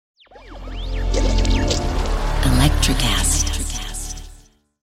NutraCast.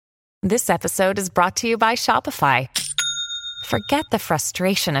 This episode is brought to you by Shopify. Forget the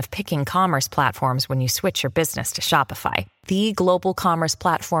frustration of picking commerce platforms when you switch your business to Shopify, the global commerce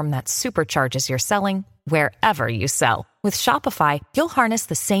platform that supercharges your selling wherever you sell. With Shopify, you'll harness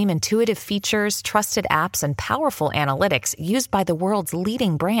the same intuitive features, trusted apps, and powerful analytics used by the world's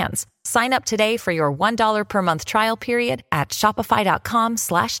leading brands. Sign up today for your $1 per month trial period at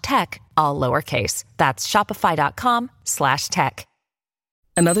shopify.com/tech, all lowercase. That's shopify.com/tech.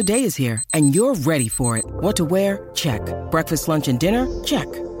 Another day is here, and you're ready for it. What to wear? Check. Breakfast, lunch, and dinner? Check.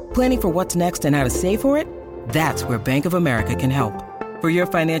 Planning for what's next and how to save for it? That's where Bank of America can help. For your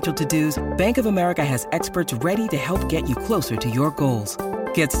financial to-dos, Bank of America has experts ready to help get you closer to your goals.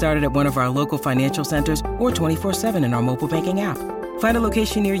 Get started at one of our local financial centers or 24/7 in our mobile banking app. Find a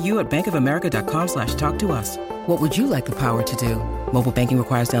location near you at bankofamerica.com/talktous. What would you like the power to do? Mobile banking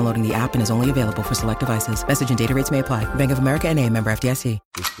requires downloading the app and is only available for select devices. Message and data rates may apply. Bank of America N.A., member FDIC.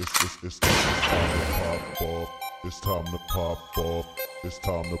 It's time to pop off. It's time to pop off. It's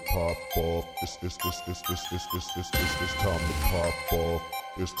time to pop off. It's time to pop off.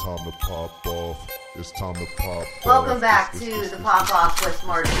 It's time to pop off. It's time to pop off. Welcome back to the Pop Off with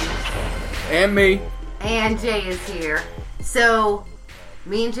Marty. And me. And Jay is here. So,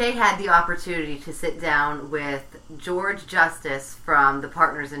 me and Jay had the opportunity to sit down with George Justice from the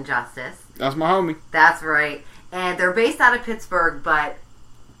Partners in Justice. That's my homie. That's right. And they're based out of Pittsburgh, but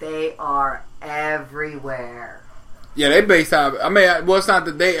they are everywhere. Yeah, they based out. I mean, well, it's not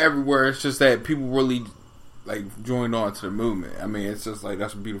that they everywhere. It's just that people really joined on to the movement. I mean, it's just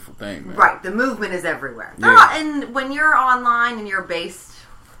that's a beautiful thing, man. Right, the movement is everywhere. Yeah. And when you're online and you're based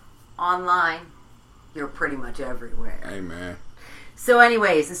online, you're pretty much everywhere. Hey, man. So,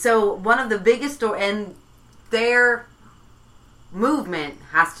 anyways, one of the biggest and their movement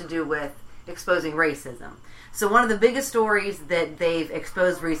has to do with exposing racism. So, one of the biggest stories that they've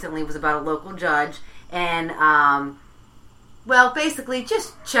exposed recently was about a local judge. And, basically,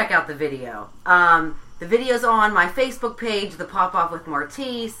 just check out the video. The video's on my Facebook page, The Pop Off with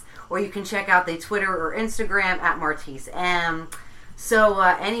Martise, or you can check out the Twitter or Instagram at Martise M. So,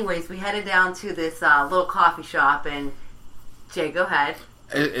 anyways, we headed down to this little coffee shop, and Jay, go ahead.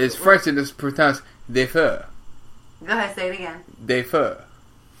 It's French and it's pronounced des feux. Go ahead, say it again. Des feux.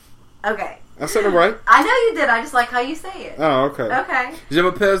 Okay. I said it right. I know you did. I just like how you say it. Oh, okay. Okay. Je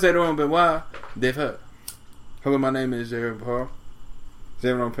m'appelle Zéron Benoit des feux. Hello, my name is Zéron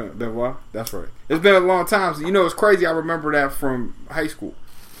Benoit. That's right. It's been a long time. So, it's crazy. I remember that from high school,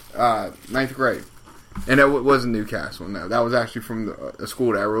 9th grade. And that wasn't Newcastle. No, that was actually from a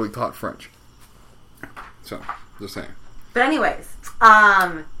school that really taught French. So, just saying. But anyways,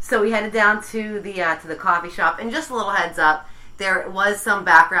 so we headed down to the coffee shop, and just a little heads up, there was some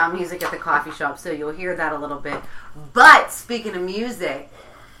background music at the coffee shop, so you'll hear that a little bit. But speaking of music,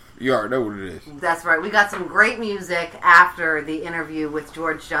 you already know what it is. That's right. We got some great music after the interview with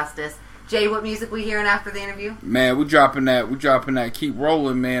George Justice. Jay, what music we hearing after the interview? Man, we dropping that Keep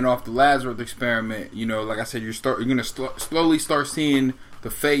Rolling, man, off the Lazarus Experiment. Like I said, you're going to slowly start seeing the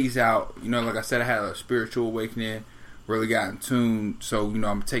phase out. Like I said, I had a spiritual awakening, really got in tune. So,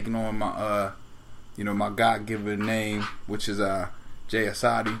 I'm taking on my, my God-given name, which is Jay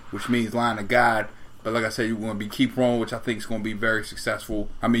Asadi, which means Line of God. But like I said, you're going to be Keep Rolling, which I think is going to be very successful.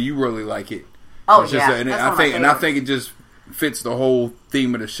 I mean, you really like it. Oh, it's yeah. I think it just fits the whole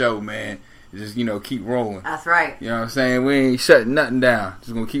theme of the show, man. Just, keep rolling. That's right. You know what I'm saying? We ain't shutting nothing down.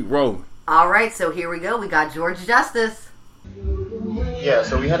 Just going to keep rolling. All right, so here we go. We got George Justice. Yeah,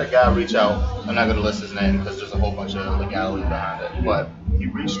 so we had a guy reach out. I'm not going to list his name because there's a whole bunch of legality behind it. But he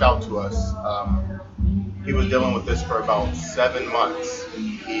reached out to us. He was dealing with this for about 7 months.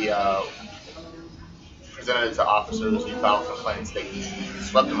 He presented it to officers. He filed complaints. They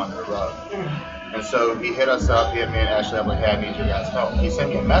swept him under the rug. And so he hit us up. He hit me and Ashley up like, hey, I need your guys' help. He sent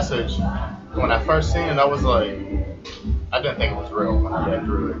me a message. When I first seen it, I was like, I didn't think it was real when I read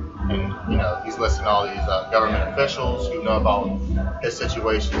through it. And, he's listing all these government officials who know about his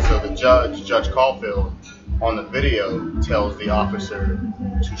situation. So the Judge Caulfield, on the video tells the officer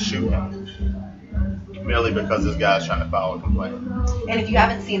to shoot him. Merely because this guy's trying to file a complaint. And if you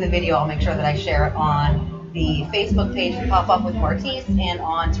haven't seen the video, I'll make sure that I share it on the Facebook page, Pop Up with Martise, and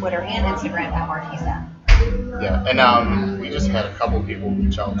on Twitter and Instagram at Martise. Yeah, and we just had a couple people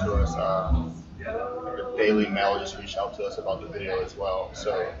reach out to us. The Daily Mail just reached out to us about the video as well.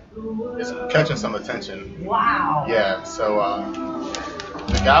 So it's catching some attention. Wow. Yeah, so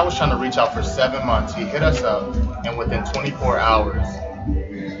the guy was trying to reach out for 7 months. He hit us up, and within 24 hours,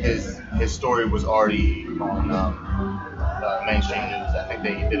 his story was already on mainstream news. I think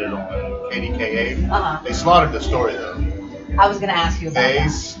they did it on KDKA. Uh-huh. They slaughtered the story though. I was going to ask you about They that.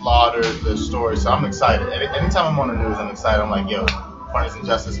 slaughtered the story, so I'm excited. Anytime I'm on the news, I'm excited. I'm like, yo, Furnace and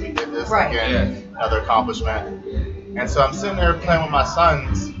Justice, we did this Right. again, another accomplishment. And so I'm sitting there playing with my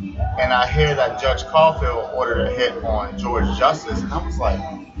sons, and I hear that Judge Caulfield ordered a hit on George Justice, and I was like,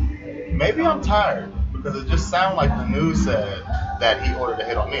 maybe I'm tired, because it just sounded like the news said that he ordered a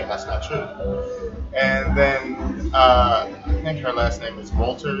hit on me, and that's not true. And then I think her last name is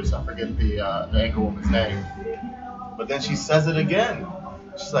Walters. I forget the anchor woman's name. But then she says it again.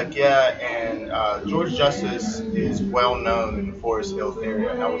 She's like, yeah, and George Justice is well known in the Forest Hills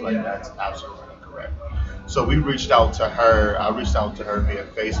area. And I was like, that's absolutely incorrect. So we reached out to her. I reached out to her via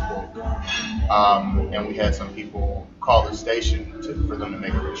Facebook. And we had some people call the station for them to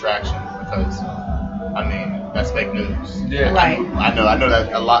make a retraction because, I mean, that's fake news. Yeah. Right. I know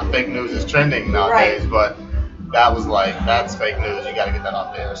that a lot of fake news is trending nowadays, but that was like, that's fake news. You got to get that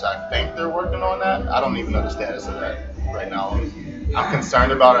out there. So I think they're working on that. I don't even know the status of that right now. I'm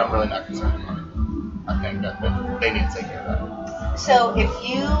concerned about it. I'm really not concerned about it. I think that they need to take care of that. So if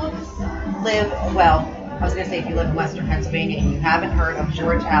you live, I was going to say if you live in Western Pennsylvania and you haven't heard of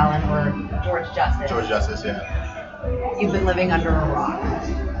George Allen or George Justice. George Justice, yeah. You've been living under a rock.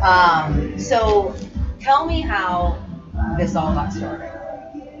 So tell me how this all got started.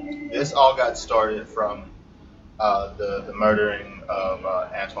 This all got started from the murdering of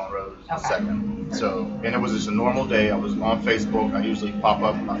Antoine Rose II. So, and it was just a normal day. I was on Facebook. I usually pop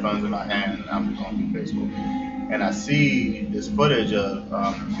up, my phone's in my hand, and I'm just on Facebook. And I see this footage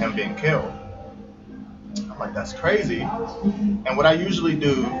of him being killed. I'm like, that's crazy. And what I usually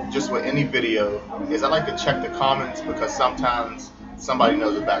do, just with any video, is I like to check the comments because sometimes somebody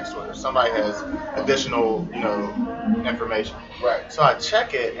knows the backstory or somebody has additional, information. Right. So I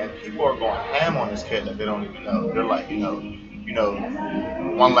check it, and people are going ham on this kid that they don't even know. They're like,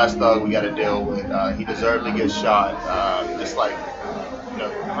 one less thug we got to deal with. He deserved to get shot. Just like,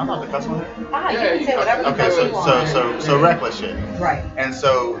 am I allowed to cuss with it? You can say whatever you want. So reckless shit. Right. And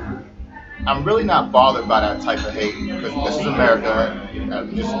so I'm really not bothered by that type of hate because this is America.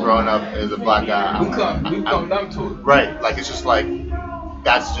 Just growing up as a black guy, We come numb to it. right. Like it's just like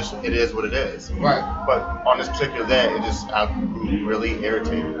it is what it is. Right. But on this particular day, I grew really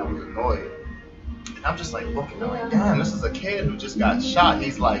irritated. I was annoyed. And I'm just like looking, I'm like, damn, this is a kid who just got shot.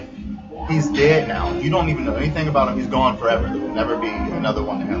 He's dead now. You don't even know anything about him. He's gone forever. There will never be another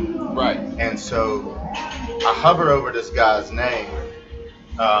one of him. Right. And so I hover over this guy's name.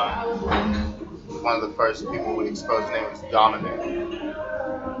 One of the first people we exposed his name was Dominic.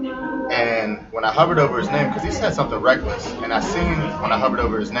 And when I hovered over his name, because he said something reckless, and when I hovered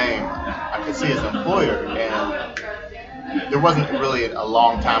over his name, I could see his employer, and there wasn't really a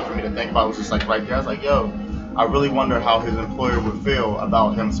long time for me to think about it. It was just like right there. I was like, yo, I really wonder how his employer would feel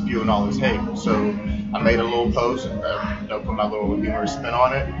about him spewing all his hate. So I made a little post, put my little humorous spin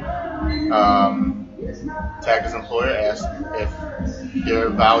on it. Tagged his employer, asked if their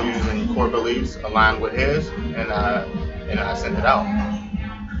values and core beliefs aligned with his, and I sent it out.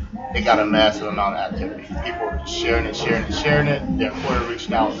 It got a massive amount of activity. People were sharing it. Their employer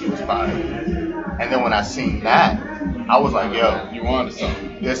reached out, he was fired. And then when I seen that, I was like, yo, You wanted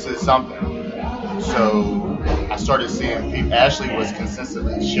something. this is something. So I started seeing people. Ashley was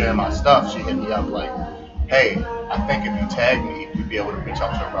consistently sharing my stuff. She hit me up like, hey, I think if you tag me, you'd be able to reach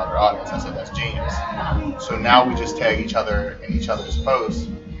out to a broader audience. I said, that's genius. So now we just tag each other in each other's posts.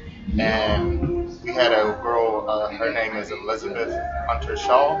 And we had a girl, her name is Elizabeth Hunter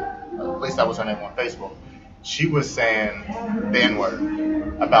Shaw. At least that was her name on Facebook. She was saying the N-word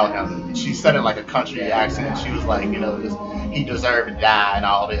about him. She said it like a country accent. She was like, he deserved to die and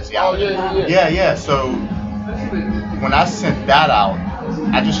all this. Yeah. So when I sent that out,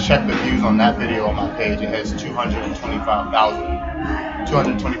 I just checked the views on that video on my page. It has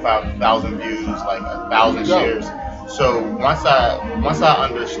 225,000 views, like 1,000 shares. So once I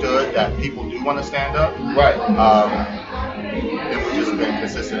understood that people do want to stand up, Right. we've just been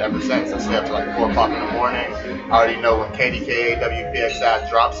consistent ever since. I stay up to like 4 o'clock in the morning. I already know when KDKA, WPXI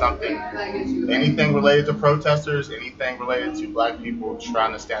drops something, anything related to protesters, anything related to black people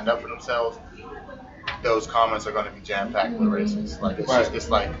trying to stand up for themselves, those comments are going to be jam-packed with racists. Like it's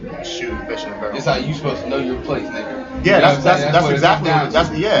like shooting fish in a barrel. It's like you supposed to know your place, nigga. Yeah, You know what I'm saying? that's what it exactly comes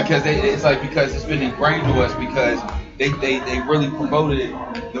what down to. Because Because it's been ingrained to us because they really promoted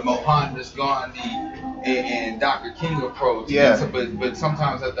the Mohandas Gandhi and Dr. King approach. Yeah. But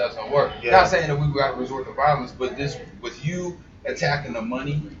sometimes that doesn't work. Yeah. Not saying that we got to resort to violence, but this with you attacking the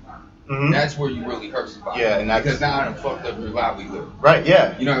money Mhm. That's where you really hurt somebody. Yeah, and that's- because now I done fucked up your livelihood. Right,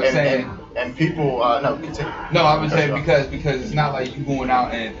 yeah. You know what I'm saying? And people, no, continue. No, I was saying because it's not like you going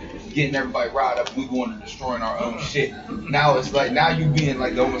out and getting everybody riled up. We going and destroying our own shit. Now it's like you being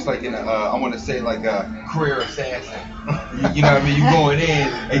like almost like in a I want to say like a career assassin. You know what I mean? You going in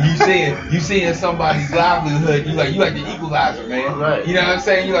and you seeing somebody's livelihood. You like the equalizer, man. Right. You know what I'm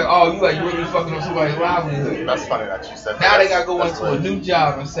saying? You like really fucking up somebody's livelihood. That's funny that you said that. Now they gotta go That's into a new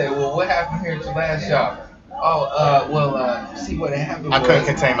job and say, well, what happened here at your last job? Oh, see what happened. I couldn't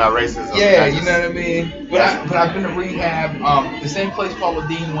contain my racism. Yeah, you know what I mean. But I've been to rehab. The same place Paula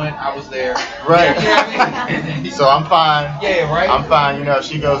Dean went, I was there. Right. You know what I mean? So I'm fine. Yeah, right. I'm fine. You know, if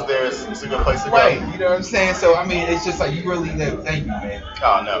she goes there, it's a good place to Right. go. You know what I'm saying? So I mean, it's just like you really know. Thank you, man.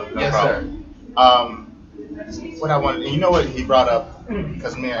 Oh no Yes, problem. What I wanted, you know what he brought up,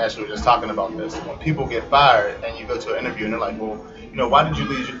 because me and Ashley were just talking about this. When people get fired and you go to an interview and they're like, well, you know, why did you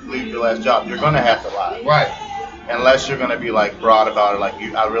leave your last job? You're gonna have to lie. Right. Unless you're gonna be like broad about it, like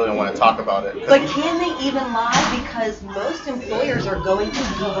I really don't want to talk about it. But can they even lie? Because most employers are going to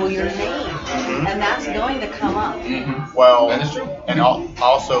Google your name, and that's going to come up. Mm-hmm. Well, That is true. And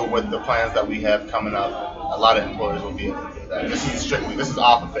also with the plans that we have coming up, a lot of employers will be able to do that. This is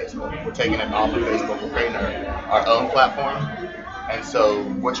off of Facebook. We're taking it off of Facebook. We're creating our own platform. And so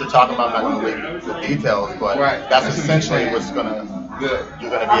what you're talking about, I'm not going to leave the details, but Right. that's That's what essentially you're what's saying. you're Good.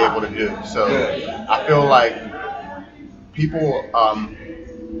 going to be able to do. So Good. I feel like people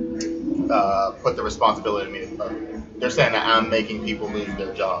put the responsibility on me. They're saying that I'm making people lose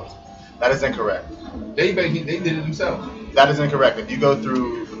their jobs. That is incorrect. They did it themselves. That is incorrect. If you go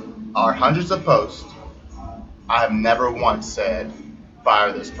through our hundreds of posts, I have never once said,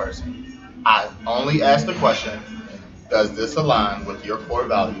 fire this person. I only asked the question, does this align with your core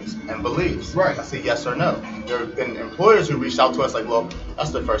values and beliefs? Right. I say yes or no. There have been employers who reached out to us like, well,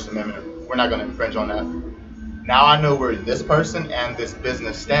 that's the First Amendment. We're not going to infringe on that. Now I know where this person and this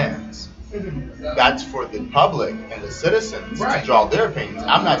business stands. That's for the public and the citizens Right. to draw their opinions.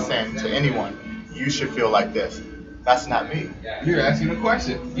 I'm not saying to anyone, you should feel like this. That's not me. You're asking a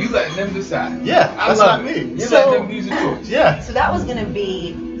question. You letting them decide. Yeah, I that's love not it. me. You So- let them use a choice. Yeah. So that was going to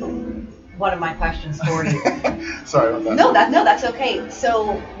be one of my questions for you. Sorry about that. No, that's okay.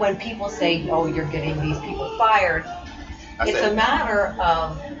 So when people say, "Oh, you're getting these people fired," it's a matter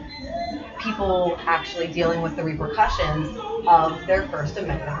of people actually dealing with the repercussions of their First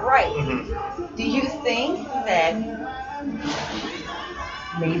Amendment right. Mhm. Do you think that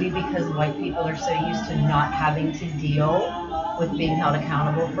maybe because white people are so used to not having to deal with being held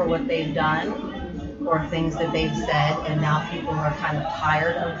accountable for what they've done or things that they've said, and now people are kind of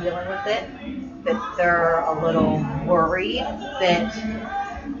tired of dealing with it, that they're a little worried that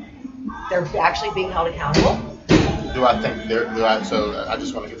they're actually being held accountable? Do I think so I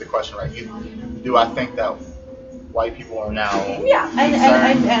just want to get the question right. Do I think that white people are now Yeah, and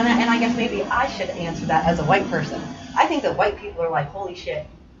concerned? I guess maybe I should answer that as a white person. I think that white people are like, holy shit,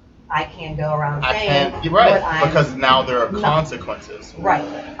 I can't go around I saying can't. You're right, what I'm because now there are not- consequences. Right.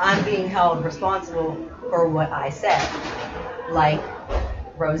 I'm being held responsible for what I said. Like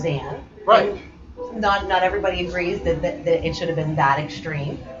Roseanne. Right. And not everybody agrees that it should have been that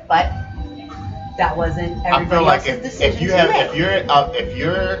extreme, but that wasn't I everybody feel like else's decision if you to have make. if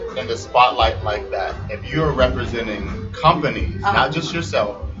you're in the spotlight like that, if you're representing companies, not just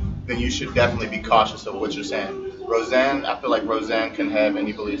yourself, then you should definitely be cautious of what you're saying. Roseanne, I feel like Roseanne can have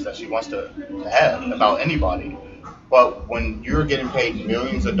any beliefs that she wants to have about anybody. But when you're getting paid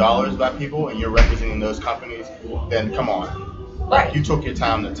millions of dollars by people and you're representing those companies, then come on. Like, Right. you took your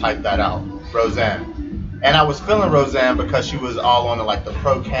time to type that out, Roseanne. And I was feeling Roseanne because she was all on the, like, the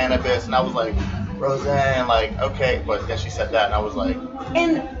pro-cannabis, and I was like, Roseanne, like, okay. But then she said that, and I was like,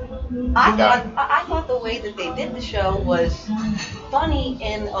 And I Yeah. thought the way that they did the show was funny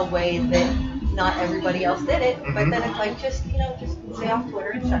in a way that not everybody else did it. But then it's like, just stay off Twitter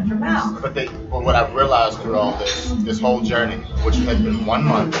and shut your mouth. but what I've realized through all this whole journey, which has been 1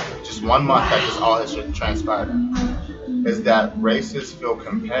 month, just 1 month that this all has transpired, is that racists feel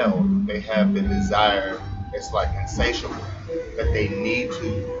compelled. They have the desire. It's like insatiable that they need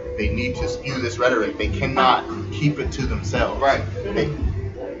to spew this rhetoric. They cannot keep it to themselves. Right.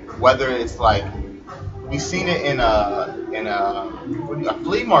 Whether it's like we've seen it in a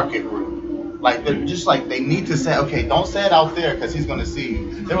flea market group. Like they're just like they need to say, okay, don't say it out there because he's gonna see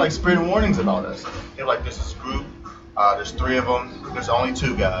you. They're like spreading warnings about us. They're like, there's this group. There's 3 of them. There's only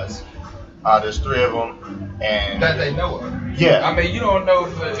 2 guys. There's 3 of them, and That they know of. yeah. I mean, you don't know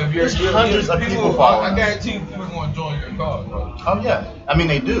if you're There's hundreds of people I following us. guarantee you people want to join your cause, bro. Oh yeah, I mean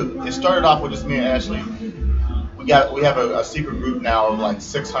they do. It started off with just me and Ashley. We have a secret group now of like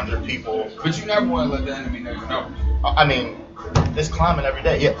 600 people. But you never want to let the enemy know your numbers. I mean, it's climbing every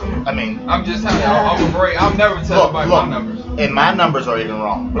day. Yeah, I mean, I'm just telling you, I'm never telling anybody my numbers. And my numbers are even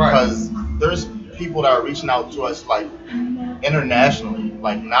wrong because there's people that are reaching out to us like internationally,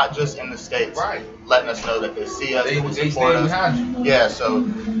 like not just in the States, letting us know that they see us, they support us. Yeah, so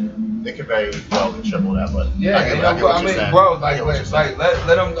they could very well triple that, but yeah, I get what you're saying. Bro, let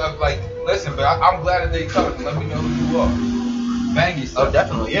them listen, but I'm glad that they come and let me know who you are. Bang yourself. Oh,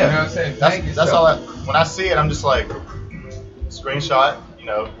 definitely, yeah. You know what I'm saying? That's all. When I see it, I'm just like screenshot,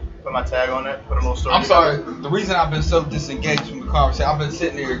 put my tag on it, put a little story. I'm sorry. The reason I've been so disengaged from the conversation, I've been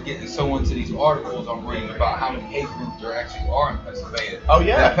sitting there getting so into these articles I'm reading about how many hate groups there actually are in Pennsylvania. Oh,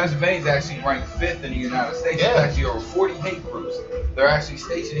 yeah. Now, Pennsylvania's actually ranked 5th in the United States. Yeah. There's actually over 40 hate groups. They're actually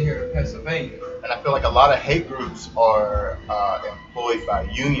stationed here in Pennsylvania. And I feel like a lot of hate groups are employed by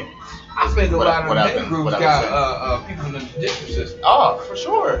unions. I think a lot of hate groups got people in the judicial system. Oh, for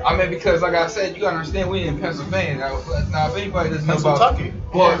sure. I mean, because like I said, you gotta understand we in Pennsylvania. Now if anybody doesn't know about Kentucky.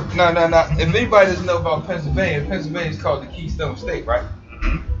 Well, no. If anybody doesn't know about Pennsylvania is called the Keystone State, right?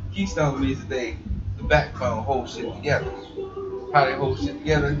 Mm-hmm. Keystone means that the backbone holds shit together. How they hold shit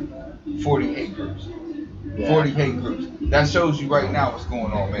together? 40 hate groups. Yeah. 40 hate groups. That shows you right now what's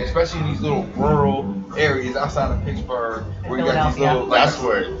going on, man. Especially in these little rural areas outside of Pittsburgh, where you got these little. That's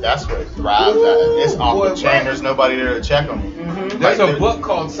where it thrives at. It's off the chain. There's nobody there to check them. Mm-hmm. There's a book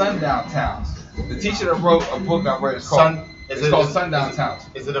called Sundown Towns. The teacher that wrote a book I read is called Sundown Towns.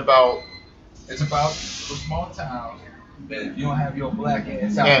 Is it about? It's about the small towns that if you don't have your black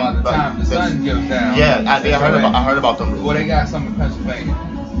ass out by the time the sun goes down. Yeah, I heard about them. Well, they got some in Pennsylvania.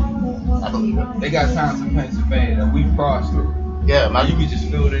 I believe it. They got towns in Pennsylvania that we've crossed through. Yeah, you can just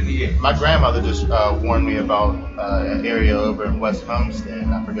feel it in the air. My grandmother just warned me about an area over in West Homestead.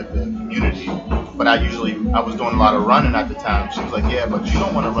 I forget the community, but I was doing a lot of running at the time. She was like, "Yeah, but you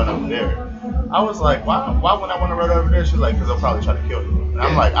don't want to run over there." I was like, "Why? Why wouldn't I want to run over there?" She's like, "Because they'll probably try to kill you." And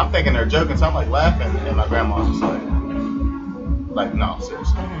I'm like, I'm thinking they're joking, so I'm like laughing, and my grandma's just like, "No,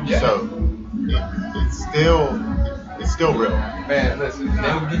 seriously." Yeah. So it's still real. Man, listen,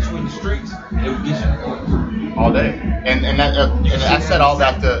 they will get you in the streets. They will get you all day. And I said all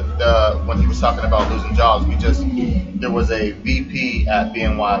that to when he was talking about losing jobs. There was a VP at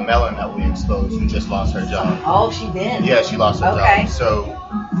BNY Mellon that we exposed who just lost her job. Oh, she did? Yeah, she lost her job. So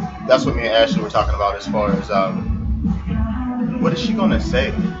that's what me and Ashley were talking about as far as what is she going to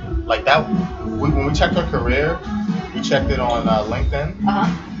say? Like that, when we checked her career, we checked it on LinkedIn.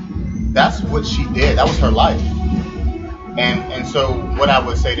 Uh-huh. That's what she did. That was her life. And so what I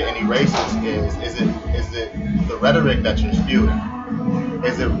would say to any racist is it the rhetoric that you're spewing?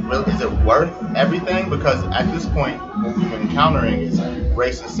 Is it worth everything? Because at this point, what we've been encountering is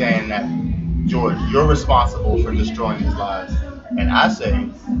racists saying that, George, you're responsible for destroying his lives. And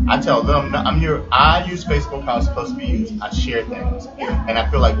I tell them, I use Facebook how it's supposed to be used. I share things. And I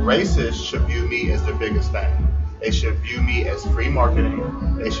feel like racists should view me as their biggest fan. They should view me as free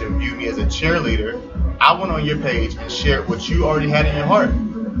marketing. They should view me as a cheerleader. I went on your page and shared what you already had in your heart.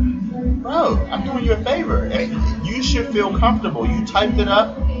 Bro, I'm doing you a favor. And you should feel comfortable. You typed it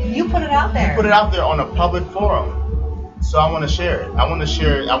up. You put it out there. You put it out there on a public forum. So I want to share it. I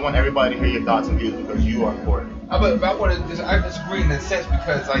want everybody to hear your thoughts and views because you are important. I disagree in that sense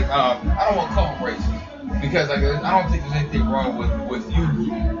because I don't want to call them racist. Because I don't think there's anything wrong with you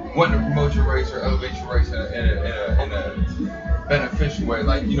wanting to promote your race or elevate your race in a beneficial way.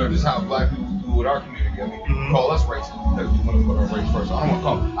 Like, just how black people do with our community. I mean, people call us racist because we want to put our race first. I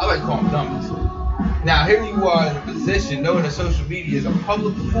like to call them dummies. Now, here you are in a position knowing that social media is a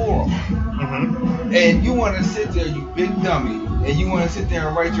public forum. Mm-hmm. And you want to sit there, you big dummy, and you want to sit there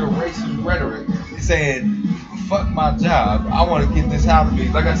and write your racist rhetoric saying, fuck my job, I want to get this out of me.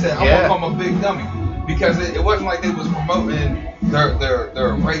 Like I said, I want to call them a big dummy. Because it wasn't like they was promoting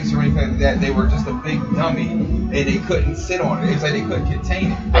their race or anything like that. They were just a big dummy, and they couldn't sit on it. It's like they couldn't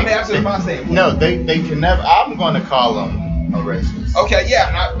contain it. That's what I'm saying. No, they can never. I'm going to call them a racist. Okay,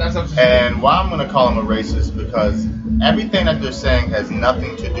 yeah, that's what I'm saying. And why I'm going to call them a racist because everything that they're saying has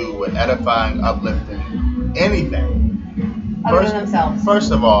nothing to do with edifying, uplifting, anything. Other than themselves.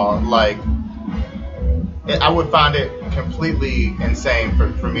 First of all, I would find it completely insane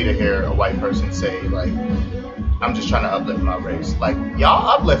for me to hear a white person say, like, I'm just trying to uplift my race. Like, y'all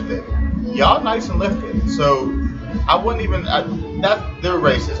uplifted. Y'all nice and lifted. So I wouldn't even, they're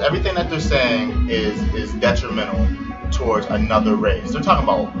racist. Everything that they're saying is detrimental towards another race. They're talking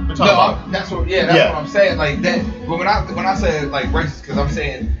about. That's what I'm saying. Like that. But when I say like racist, because I'm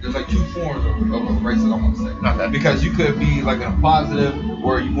saying there's like two forms of racism. I want to say. Okay. Because you could be like in a positive,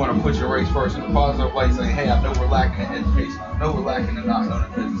 where you want to put your race first in a positive way, saying, hey, I know we're lacking in education. I know we're lacking in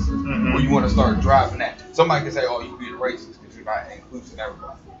not-owning businesses. Mm-hmm. Or you want to start driving that. Somebody can say, oh, you being racist because you're not inclusive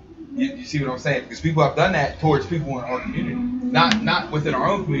everybody. You see what I'm saying? Because people have done that towards people in our community. Not within our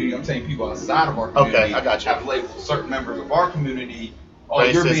own community. I'm saying people outside of our community. Okay, I got you. Have labeled certain members of our community, oh,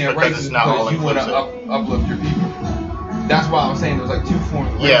 racist, you're being because racist it's not all because you want to uplift your people. That's why I'm saying there's like two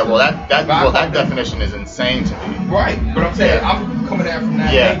forms of racism. Yeah, well, that definition is insane to me. Right, but I'm saying I'm coming at it from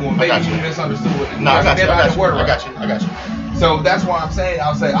that angle, and maybe you misunderstood what it No, I got you. So that's why I'm saying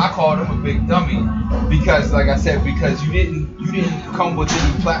I called him a big dummy because, like I said, because you didn't come with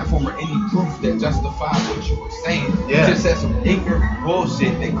any platform or any proof that justified what you were saying. Yeah. You just said some ignorant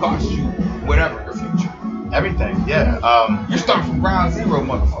bullshit that cost you whatever your future. Everything, yeah. You're starting from ground zero,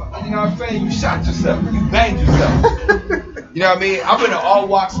 motherfucker. You know what I'm saying? You shot yourself. You banged yourself. You know what I mean? I've been in all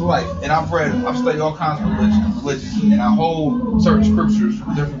walks of life, and I've studied all kinds of religions, and I hold certain scriptures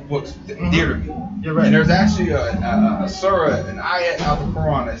from different books dear to me. You're right. And there's actually a surah, an ayat out of the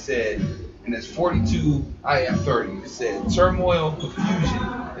Quran that said, and it's 42 ayat 30. It said, turmoil, confusion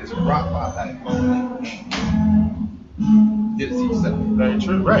is brought by that moment. Did it to yourself. Very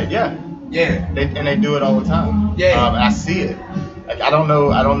true. Right, yeah. Yeah. They do it all the time. Yeah. I see it. Like I don't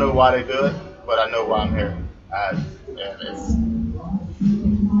know why they do it, but I know why I'm here.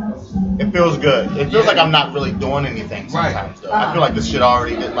 It feels good. It feels like I'm not really doing anything sometimes, though. I feel like this shit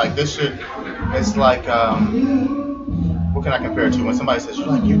already did. Like this shit, it's like, what can I compare it to? When somebody says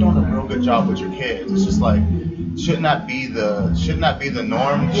you're doing a real good job with your kids, it's just like, shouldn't that be the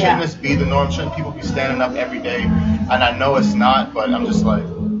norm? Yeah. Shouldn't this be the norm? Shouldn't people be standing up every day? And I know it's not, but I'm just like,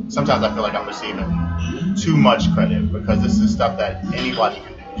 sometimes I feel like I'm receiving too much credit because this is stuff that anybody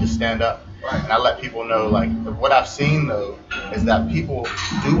can do. Just stand up. Right. And I let people know, like, what I've seen, though, is that people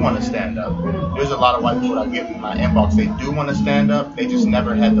do want to stand up. There's a lot of white people that I get in my inbox. They do want to stand up. They just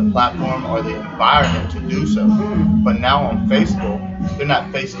never had the platform or the environment to do so. But now on Facebook, they're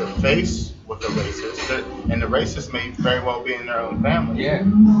not face-to-face with the racist. And the racist may very well be in their own family. Yeah.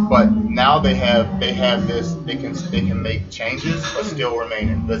 But now they have this, they can make changes but still remain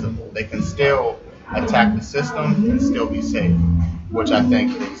invisible. They can still attack the system and still be safe, which I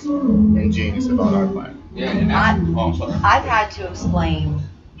think is ingenious about our plan. Yeah, and I've had to explain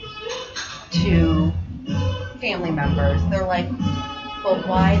to family members. They're like, "But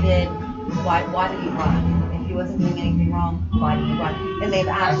why did he run? If he wasn't doing anything wrong, why did he run?" And they've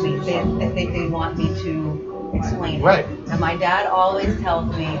asked me if they want me to explain it. Right. And my dad always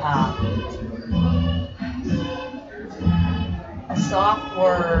tells me a soft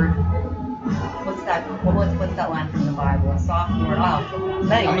word. What's that line from the Bible? A soft word. Oh,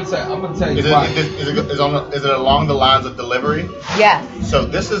 but anyway. I'm gonna tell you why. Is it along the lines of delivery? Yes. So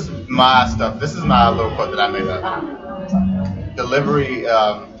this is my stuff. This is my little quote that I made up. Delivery.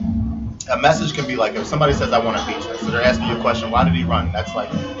 A message can be like if somebody says I want a pizza, so they're asking you a question. Why did he run? That's like,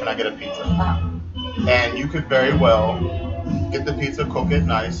 can I get a pizza? And you could very well get the pizza, cook it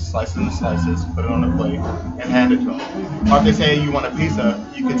nice, slice it into slices, put it on a plate, and hand it to them. Or if they say you want a pizza,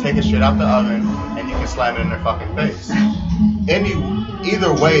 you can take it straight out the oven and you can slam it in their fucking face.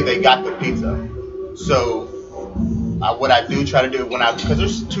 Either way, they got the pizza. So what I do try to do because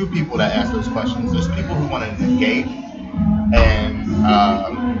there's two people that ask those questions. There's people who want to negate and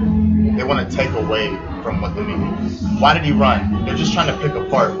they want to take away from what the meaning is. Why did he run? They're just trying to pick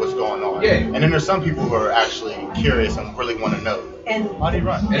apart what's going on. Yeah. And then there's some people who are actually curious and really want to know. And why did he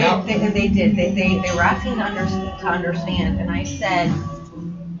run? They did. They were asking to understand, and I said,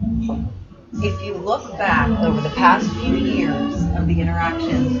 if you look back over the past few years of the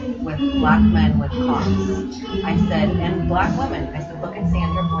interactions with black men with cops, I said, and black women, I said, look at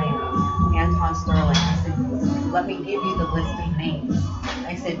Sandra Bland, Anton Sterling. I said, let me give you the list of names.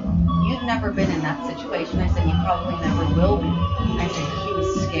 I said, you've never been in that situation. I said, you probably never will be. I said, he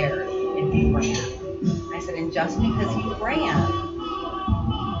was scared and he ran. I said, and just because he ran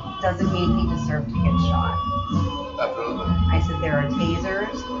doesn't mean he deserved to get shot. Absolutely. I said, there are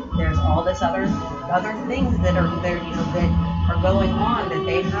tasers, there's all this other things that are there, that are going on that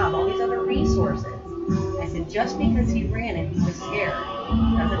they have, all these other resources. I said, just because he ran and he was scared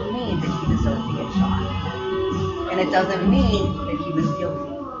doesn't mean that he deserved to get shot. And it doesn't mean that he was guilty.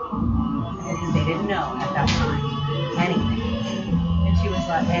 Because they didn't know at that time anything. And she was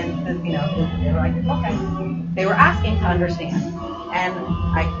like, and they were like, okay. They were asking to understand. And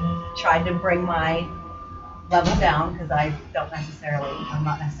I tried to bring my level down because I'm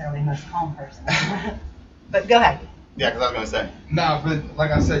not necessarily the most calm person. But go ahead. Yeah, because I was gonna say. Nah, but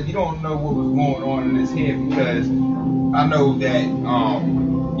like I said, you don't know what was going on in his head because I know that,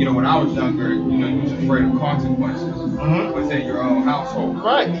 you know, when I was younger, you know, you was afraid of consequences within your own household.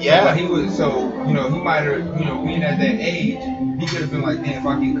 Right. Yeah. So he was, you know, he might have, you know, being at that age, he could have been like, damn, if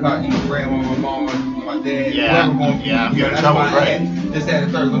I get caught, you know, grandma, my mama, my dad, whoever going to be, I'm you know, getting in that's trouble, why right? this, that,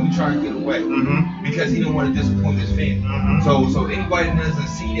 and third, let me try and get away. Because he didn't want to disappoint his family. So anybody that doesn't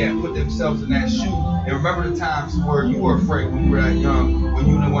see that and put themselves in that shoe, and remember the times where you were afraid when you were that young, when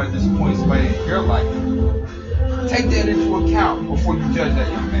you didn't want to disappoint somebody in your life. Take that into account before you judge that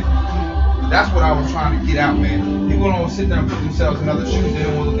young man. That's what I was trying to get out, man. People don't sit there and put themselves in other shoes. They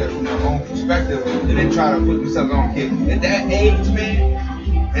don't want to look at it from their own perspective and then try to put themselves on kid. At that age, man,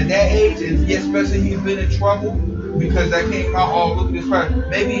 and especially he's been in trouble because that came out, oh, look at this person.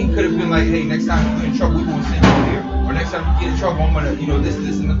 Maybe he could have been like, hey, next time you get in trouble, we're going to send you here. Or next time you get in trouble, I'm going to, you know, this,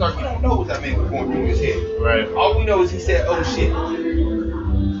 and the third. You don't know what that man was going through in his head. Right. All we know is he said, oh, shit.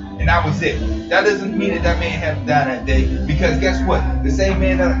 And that was it. That doesn't mean that man had to die that day. Because guess what? The same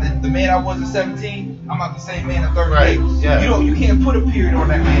man, the man I was at 17, I'm not the same man at 38. Right. Yeah. You can't put a period on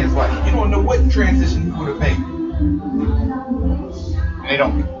that man's life. You don't know what transition he would have made. They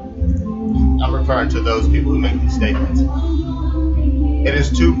don't. I'm referring to those people who make these statements. It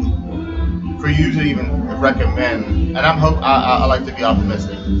is for you to even recommend, and I like to be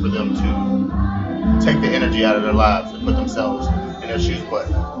optimistic for them to take the energy out of their lives and put themselves in their shoes.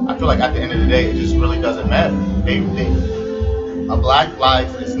 But I feel like at the end of the day, it just really doesn't matter. A black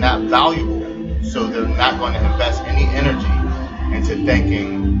life is not valuable, so they're not going to invest any energy into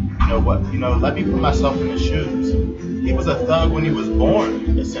thinking, you know what, let me put myself in his shoes. He was a thug when he was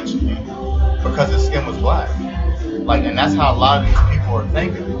born, essentially, because his skin was black. Like, and that's how a lot of these people are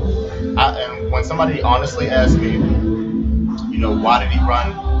thinking. And when somebody honestly asks me, why did he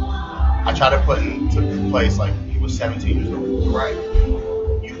run? I try to put into place, like, he was 17 years old. Right.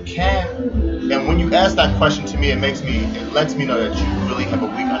 You can't, and when you ask that question to me, it lets me know that you really have a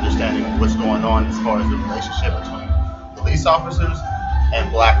weak understanding of what's going on as far as the relationship between police officers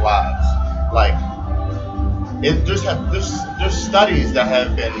and black lives. Like, there's studies that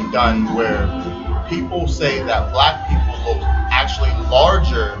have been done where people say that black people look actually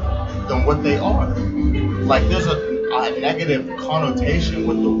larger than what they are. Like, there's a negative connotation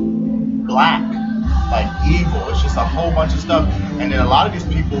with the black, like evil. It's just a whole bunch of stuff. And then a lot of these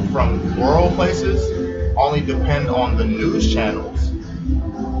people from rural places only depend on the news channels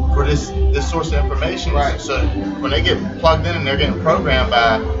for this source of information. Right. So when they get plugged in and they're getting programmed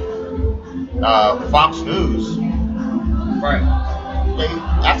by Fox News, right.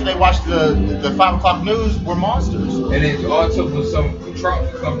 After they watch the 5 o'clock news, we're monsters. And it all took was some Trump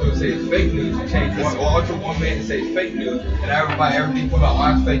to come through and say it's fake news and change one. All it took one man to say it's fake news, and everything come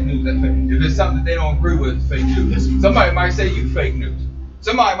out, it's fake news. That's fake. If it's something that they don't agree with, it's fake news. Somebody might say you fake news.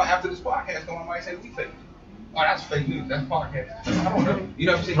 Somebody might, after this podcast, someone might say we fake news. Oh, that's fake news. That's podcast. I don't know. You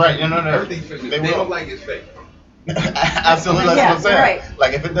know what I'm saying? Right. No. Everything's fake news. They don't like it's fake. Absolutely. That's what I'm saying. Right.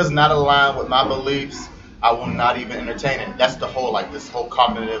 Like, if it does not align with my beliefs, I will not even entertain it. That's the whole, this whole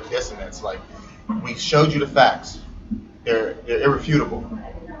cognitive dissonance. Like, we showed you the facts. They're irrefutable.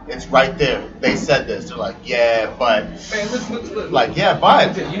 It's right there. They said this. They're like, yeah, but. Man, listen. Like, yeah,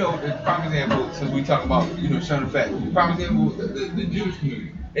 but. The prime example, since we talk about, showing the facts. The prime example, the Jewish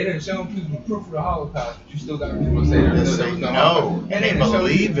community. They didn't show people proof of the Holocaust, but you still got people say there was no. And they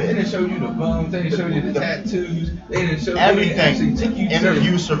believe it. They didn't show you the bums. They didn't show you the tattoos. They didn't show everything.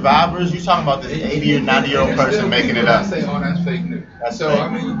 Interview survivors. You talking about this 80 or 90-year-old person making it up? Say, oh, that's fake news. That's fake. I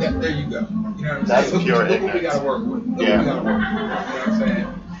mean, there you go. You know what I'm that's saying? Pure look what we got to work with. Look what we got to work with. You know what I'm saying?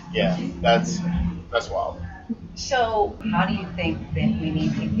 Yeah, that's wild. So, how do you think that we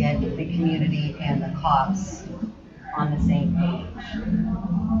need to get the community and the cops on the same page?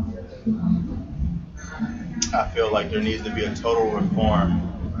 I feel like there needs to be a total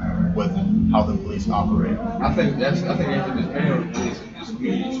reform with how the police operate. I think they should depend on the police and just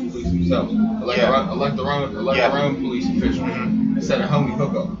community should police themselves. Elect their own police officials instead of homie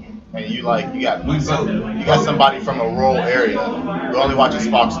hookup. And you got somebody from a rural area who only watches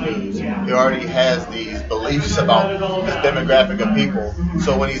Fox News. He already has these beliefs about this demographic of people.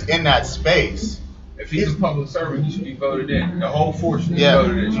 So when he's in that space, if he's a public servant, he should be voted in. The whole force should be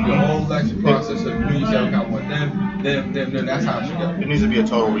voted in. It should be a whole election process. So the community should count with them. That's how it should go. There needs to be a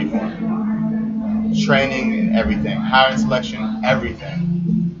total reform. Training and everything, hiring selection,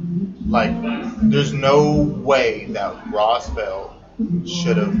 everything. Like, there's no way that Roswell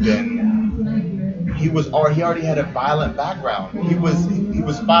should have been. He already had a violent background. He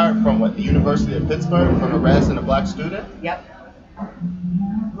was fired from the University of Pittsburgh for arresting a black student. Yep.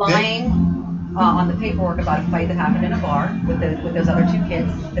 Lying. on the paperwork about a fight that happened in a bar with those other two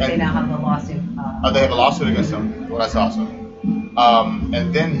kids that they now have a lawsuit. They have a lawsuit against him. Well, that's awesome.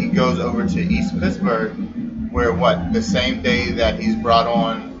 And then he goes over to East Pittsburgh, where the same day that he's brought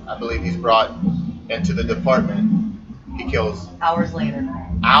on, I believe he's brought into the department, he kills. Hours later.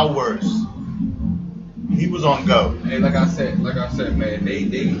 Hours. He was on go. Hey, like I said, man,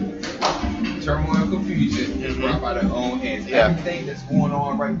 they turmoil and confusion is brought by their own hands. Yeah. Everything that's going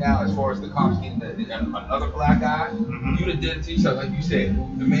on right now, as far as the cops getting another black guy, you did it to yourself. Like you said,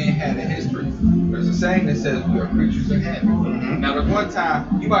 the man had a history. There's a saying that says we are creatures of habit. Now, the one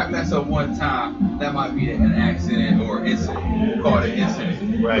time, you might mess up one time, that might be an accident or incident. We'll call it an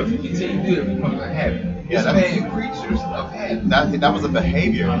incident. Right. But if you continue to do it, it becomes a habit. Yeah, This man, creatures of habit. That was a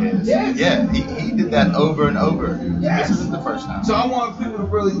behavior of his. Yes. Yeah, he did that over and over. Yes. This isn't the first time. So I want people to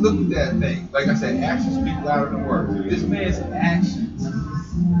really look at that thing. Like I said, actions speak louder than words. If this man's actions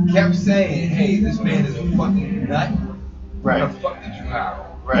kept saying, hey, this man is a fucking nut, Right. what the fuck did you hire?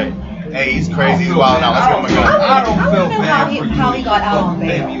 Right. Hey, he's crazy. He's wild now. Let's give him a gun. I don't feel know bad for you. how he got out on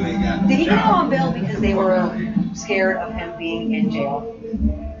Baby, bail. you ain't got Did he no get out job. on bail because they were scared of him being in jail?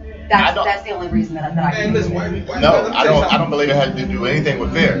 I don't- That's the only reason that I Man, can. listen, why No, I don't believe it had to do anything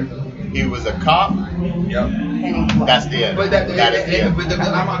with fear. He was a cop. Yep. And he was. That's the end. But that is the end. but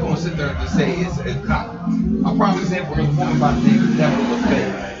I'm not going to sit there and just say it's a cop. A prime example is a woman by the name of Deborah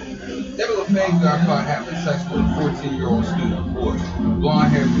LaFave. Deborah LaFave got caught having sex with a 14-year-old student boy.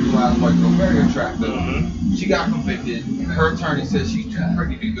 Blonde hair, blue eyes, white girl, very attractive. She got convicted. Her attorney says she's too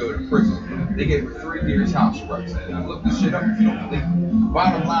pretty to go to prison. They gave her 3 years house arrest. And I looked this shit up if you don't believe me.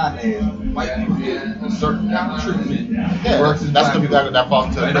 Bottom line is, white people get a certain kind of treatment versus That's black the people. that falls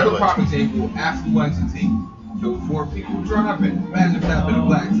into the Another privilege. prime example, affluenza team. Killed 4 people driving. Imagine if that been a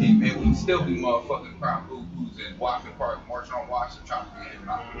black team, man, we'd still be motherfucking crime boo-boos in Washington Park, marching on Washington, trying to get him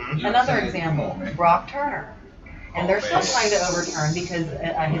out. You know what I'm Another saying? example, Come on, man. Brock Turner. And they're still man. trying to overturn because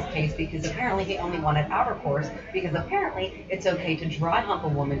his case because apparently he only wanted outer course because apparently it's okay to dry hump a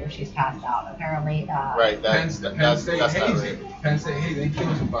woman if she's passed out. Apparently, Right. Penn That's State not hates right. it. Penn State hates it. They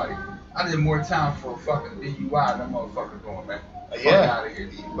kill somebody. I did more time for a fucking DUI than that motherfucker doing, man. Fuck Yeah. out of here.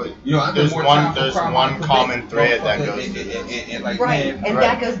 But You know, I did there's more one time for there's crime one like common that. thread that Motherfucker, goes through this. and like, right, man, and right.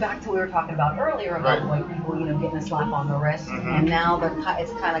 that goes back to what we were talking about earlier about Right. white people, getting a slap on the wrist, Mhm. and now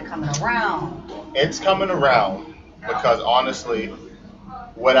it's kind of coming around. It's coming around because honestly,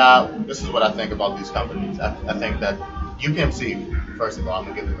 this is what I think about these companies. I think that UPMC, first of all, I'm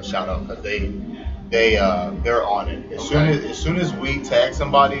gonna give them a shout out because they're on it. As soon as we tag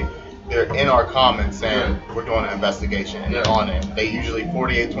somebody, they're in our comments saying we're doing an investigation and they're on it. They usually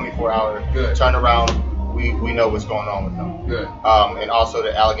 48, 24 hour Good. turnaround. We know what's going on with them. Good. And also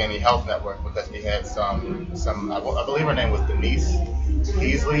the Allegheny Health Network because we had some I believe her name was Denise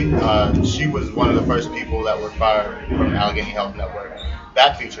Beasley. She was one of the first people that were fired from the Allegheny Health Network.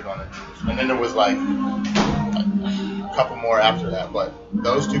 That featured on the news, and then there was like a couple more after that. But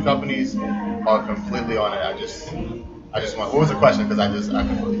those 2 companies are completely on it. I just want. What was the question? Because I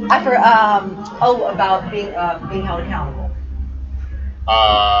completely. About being held accountable.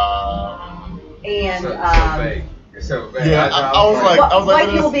 And so vague. It's so vague. Yeah, I was like, white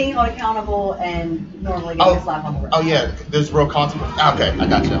this- people being held accountable and normally getting a slap on the wrist. Oh yeah, there's real consequences. Okay, I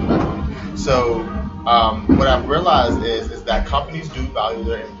got you. I'm back. So what I've realized is that companies do value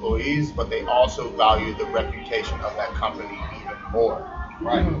their employees, but they also value the reputation of that company even more.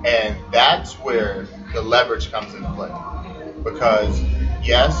 Right. And that's where the leverage comes into play. Because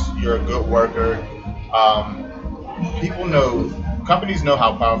yes, you're a good worker. Companies know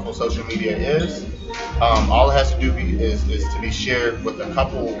how powerful social media is. All it has to do is to be shared with a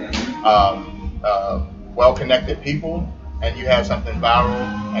couple well-connected people, and you have something viral,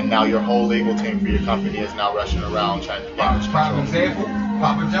 and now your whole legal team for your company is now rushing around trying to damage Prime control. example,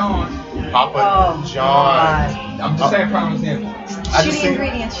 Papa John's. Papa Oh, John's. God. I'm just saying prime example. I just Shitty think-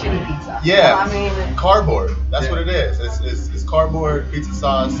 ingredients, shitty pizza. Yeah, I mean, cardboard. That's Yeah. what it is. It's cardboard, pizza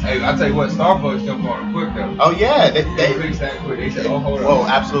sauce. Hey, I tell you what, Starbucks jumped on it quick though. Oh yeah, They they fixed that quick. They said, oh, hold Whoa, on.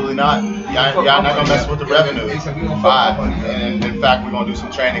 absolutely not. Y'all not gonna mess with the revenue. Bye. And in fact, we're gonna do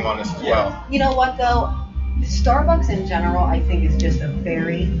some training on this as well. you know what though? Starbucks in general, I think, is just a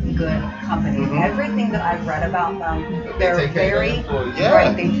very good company. Mhm. Everything that I've read about them, they're take care of their very employees. Yeah.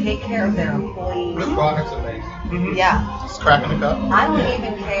 right. They take care of their employees. The product's amazing. Mhm. Yeah, Just cracking the cup. I don't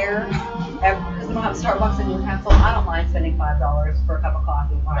even care because we don't have Starbucks in Newcastle. I don't mind spending $5 for a cup of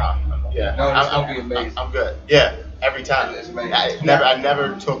coffee. Nah, yeah, No, it's gonna I'm- be amazing. I'm good. Yeah, every time. It's amazing. I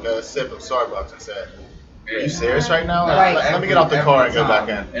never took a sip of Starbucks and said, "Are you serious right now? Right. Let me get out the car and go back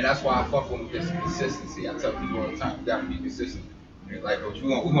in." And that's why I fuck with this consistency. I tell people all the time, you gotta be consistent. Like,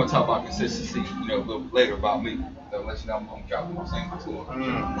 we're gonna talk about consistency, you know, a little later about me. So let you know I'm gonna drop my single tour.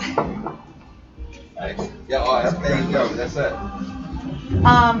 Yeah, all right, there you go. That's it.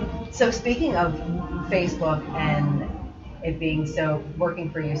 So speaking of Facebook and it being working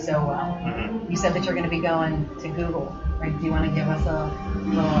for you so well, you said that you're going to be going to Google, right? Do you want to give us a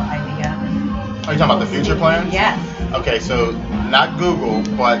little idea? Are you talking about the future plans? Yes. Okay, so not Google,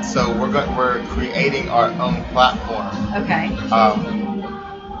 but so we're creating our own platform. Okay.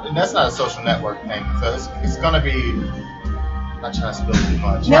 And that's not a social network thing, so it's going to be. Not trying to spill too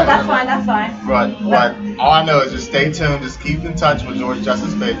much. No, that's fine. That's fine. But all I know is just stay tuned. Just keep in touch with George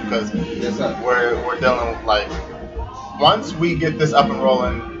Justice Page because we're dealing with, like, once we get this up and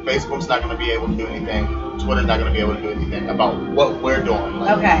rolling, Facebook's not going to be able to do anything. Twitter's not going to be able to do anything about what we're doing.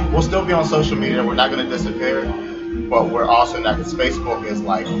 Like, okay. We'll still be on social media. We're not going to disappear, but we're also not, because Facebook is,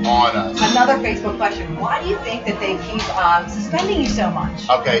 like, on us. Another Facebook question. Why do you think that they keep suspending you so much?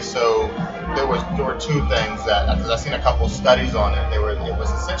 Okay, so there were two things that, because I've seen a couple studies on it. It was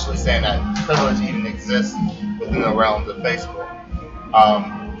essentially saying that privilege even exists within the realms of Facebook.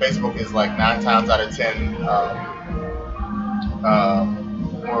 Facebook is like 9 times out of 10,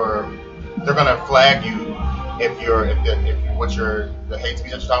 or they're gonna flag you if the hate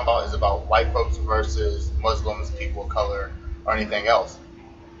speech that you're talking about is about white folks versus Muslims, people of color, or anything else.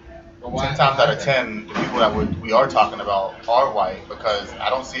 10 times out of 10, the people that we are talking about are white, because I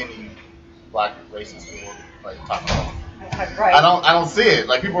don't see any black racist people like talking about. Right. I don't see it.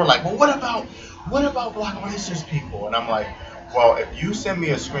 Like, people are like, well, what about black racist people? And I'm like, well, if you send me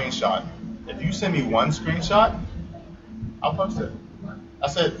a screenshot, if you send me one screenshot, I'll post it. I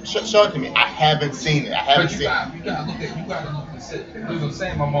said, show it to me. I haven't seen it. You gotta look and sit. There's a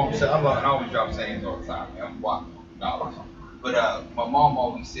saying my mom said. I always drop sayings all the time. I'm walking dollars. But my mom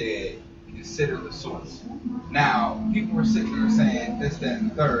always said, consider the source. Now, people are sitting there saying this, that,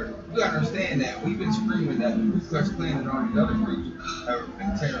 and the third. You gotta understand that we've been screaming that the Ku Klux Klan and all these other groups have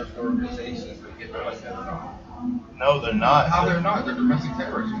been terrorist organizations that get their like that. No, they're not. How they're not? They're domestic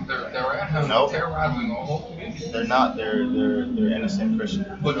terrorists. They're terrorizing a whole community. They're not. They're innocent Christians.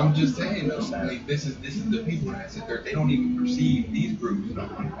 But I'm just saying, though, like, this is the people that sit there. They don't even perceive these groups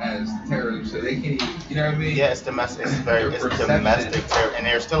as terrorists, so they can't even. You know what I mean? Yeah, it's domestic. It's domestic terror, and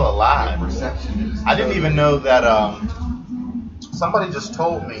they're still alive. Their perception is. I didn't even know that. Somebody just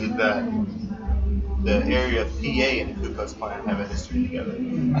told me that the area of PA and the Ku Klux Klan have a history together.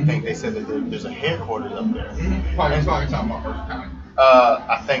 I think they said that there's a headquarters up there. Probably talking about Mercer County.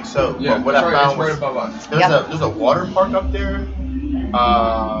 I think so. Yeah, but what I found right was above us. there's a water park up there.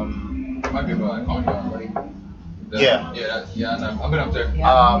 Might be above Concord, right? Yeah. Yeah, I know. I've been up there.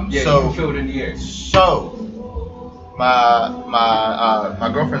 So you can feel it in the air. So my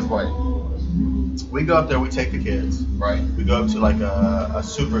girlfriend's wife. We go up there, we take the kids. Right. We go up to like a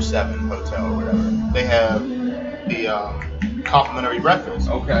Super 7 hotel or whatever. They have the complimentary breakfast.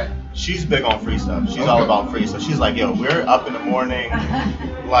 Okay. She's big on free stuff. She's all about free. So she's like, yo, we're up in the morning.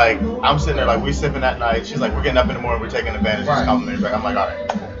 Like, I'm sitting there like, we're sipping at night. She's like, we're getting up in the morning. We're taking advantage of this complimentary breakfast. I'm like, all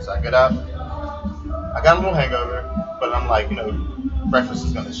right. So I get up. I got a little hangover, but I'm like, breakfast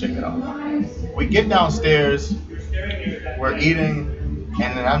is going to shake it off. We get downstairs. We're eating.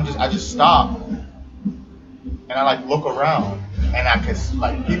 And then I just stop. And I like look around, and I can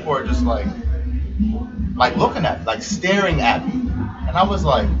like people are just like looking at, like staring at me, and I was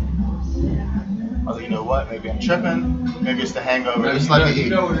like, you know what? Maybe I'm tripping. Maybe it's the hangover. Just let me eat.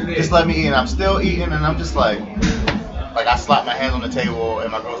 Just let me eat. And I'm still eating, and I'm just like I slapped my hands on the table,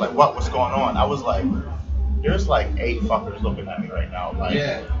 and my girl was like, what's going on? I was like, there's like 8 fuckers looking at me right now.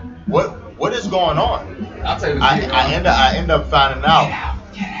 Like, what is going on? I'll tell you. I end up finding out.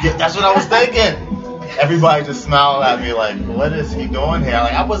 Yeah, that's what I was thinking. Everybody just smiled at me like, what is he doing here?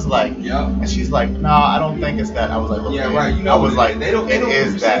 Like, I was like, and she's like, no, I don't think it's that. I was like, look, right. I was like, they don't it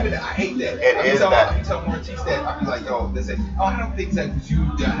is that. I hate that. It is that. I tell Martise that. I be like, yo, they say, I don't think that because you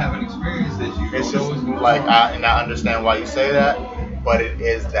haven't experienced this. It's just like, I understand why you say that, but it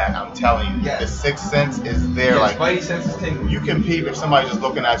is that. I'm telling you, the sixth sense is there. Yes, like, Spidey sense is tingling. You can peep if somebody's just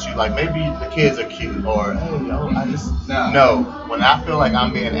looking at you, like maybe the kids are cute, or I just no. When I feel like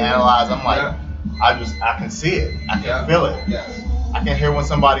I'm being analyzed, I'm like. I can see it. I can feel it. Yes. I can hear when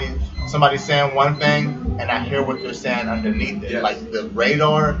somebody's saying one thing, and I hear what they're saying underneath it. Yes. Like the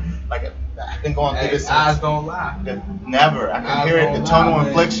radar, like I've been going through this. Eyes don't lie. Never. I can hear it. The tonal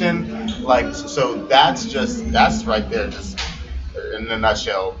inflection, like so. That's right there. Just in a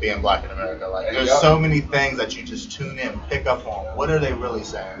nutshell, being black in America. Like there's so many things that you just tune in, pick up on. What are they really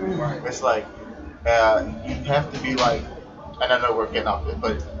saying? Right. It's like you have to be like, and I know we're getting off it,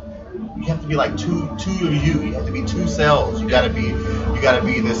 but. you have to be like two of you. You have to be two cells. You gotta be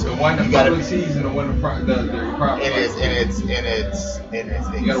this. The one you gotta be sees and the one the private. It is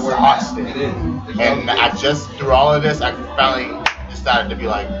You gotta work exhausting. It is. And I just through all of this, I finally decided to be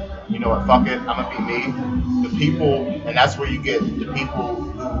like, you know what, fuck it, I'm gonna be me. The people, and that's where you get the people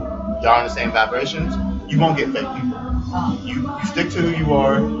who are on the same vibrations. You won't get fake people. You stick to who you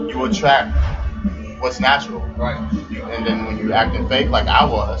are. You attract what's natural. Right. And then when you're acting fake like I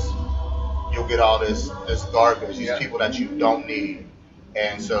was, you'll get all this garbage, these people that you don't need.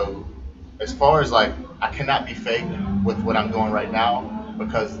 And so, as far as like, I cannot be fake with what I'm doing right now,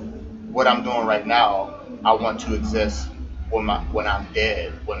 because what I'm doing right now, I want to exist when I'm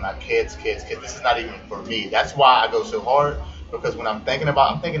dead, when my kids. This is not even for me. That's why I go so hard, because when I'm thinking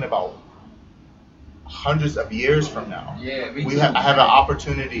about hundreds of years from now. Yeah, I have an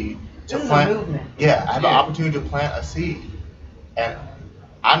opportunity to plant. This is a movement. Yeah, I have an opportunity to plant a seed, and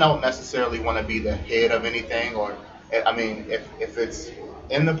I don't necessarily want to be the head of anything, or I mean, if it's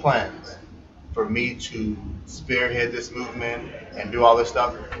in the plans for me to spearhead this movement and do all this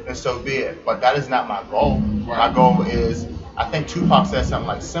stuff, then so be it. But that is not my goal. Right. My goal is, I think Tupac said something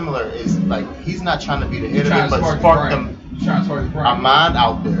like similar, is like he's not trying to be the head of it, but spark them. A mind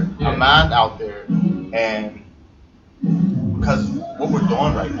out there. Yeah. A mind out there. And because what we're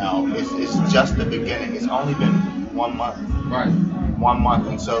doing right now is just the beginning. It's only been 1 month. Right. 1 month.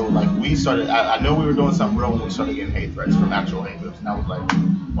 And so, like, we started, I know we were doing something real when we started getting hate threats from actual haters. And I was like,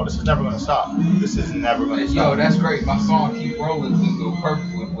 well, this is never going to stop. This is never going to stop. Yo, that's great. My song Keep Rolling is go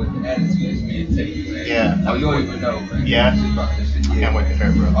perfect with the attitude that's being taken, man. Yeah. Oh, you don't even know, man. Yeah. This shit, I can't wait to hear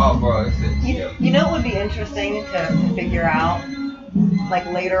it, bro. Oh, bro, it's it. You know what would be interesting to figure out, like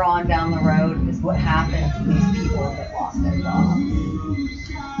later on down the road, is what happens to these people that lost their jobs.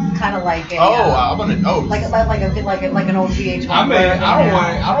 Kind of like a I want to know. like an old GH1. I mean,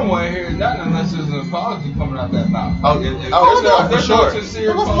 I don't want to hear nothing unless there's an apology coming out that mouth. For sure.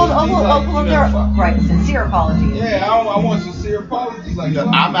 Sincere apology, right, sincere apology. Yeah, I want sincere apologies. Like,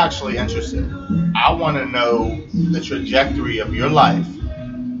 I'm actually interested. I want to know the trajectory of your life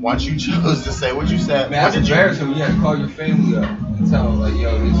once you chose to say what you said. Man, that's embarrassing when you have to call your family up and tell them, like,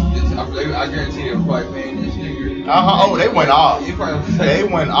 yo, I guarantee they're probably paying this nigga. Oh, they went off. They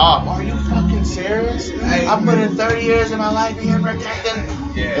went off. Are you fucking serious? I put in 30 years of my life here protecting.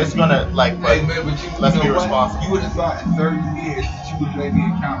 Yeah. It's gonna, like, but let's be responsible. You would have thought in 30 years that you would have maybe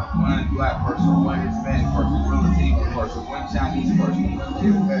encountered one black person, one Hispanic person, one Latino person, one Chinese person, one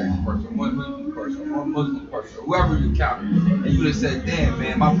American person, one Muslim person, one Muslim person, or whoever you encountered. And you would have said, damn,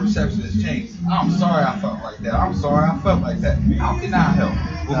 man, my perception has changed. I'm sorry I felt like that. I'm sorry I felt like that. How can I help?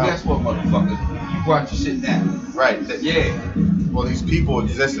 Well, guess what, motherfucker? You brought your shit down. Right. Yeah. Well, these people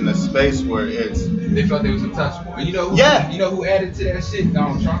exist in a space where they felt they was untouchable. And you know who? Yeah. You know who added to that shit?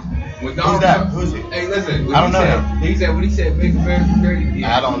 Donald Trump. Who's that? Who's he? Hey, listen. I don't know him. He said when he said make America great again.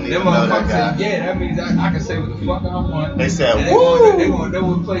 I don't even know that guy. Said, yeah, that means I can say what the fuck I want. They said, woo! They gonna know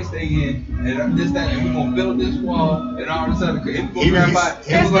what place they in, and this, that, and we gonna build this wall, and all this other. There's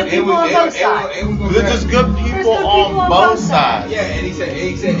good people on both sides. There's good people on both sides. Yeah, and he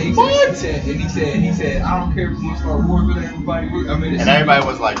said, I don't care if you start war with everybody. I mean, and everybody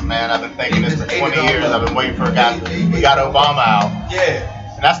was like, man, I've been thinking this for 20 years. I've been waiting for a guy. We got Obama out. Yeah.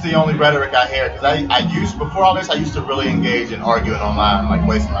 And that's the only rhetoric I hear, because before all this, I used to really engage in arguing online, like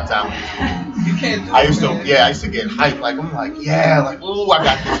wasting my time with these people. You can't do I used to get hyped, like, I'm like, yeah, like, ooh, I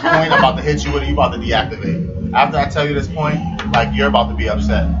got this point, I'm about to hit you with it, you about to deactivate. After I tell you this point, like, you're about to be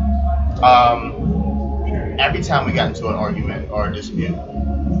upset. Every time we got into an argument or a dispute,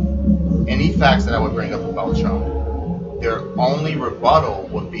 any facts that I would bring up about Trump, their only rebuttal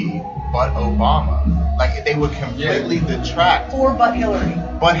would be, but Obama. Like, they would completely detract. Or but Hillary.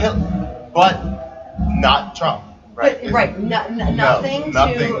 But not Trump. Right? But, right. Nothing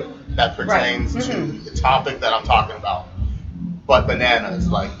that pertains to the topic that I'm talking about. But bananas.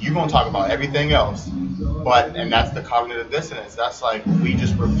 Like, you're going to talk about everything else. And that's the cognitive dissonance. That's like, we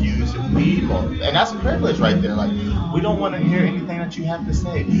just refuse to read. And that's a privilege right there. Like, we don't want to hear anything that you have to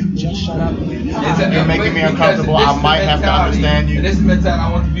say. Just shut up. You're making me uncomfortable. I might have to understand you. And this is the mentality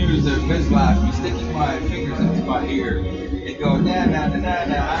I want the viewers to visualize. Me sticking my fingers into my ear and going, nah,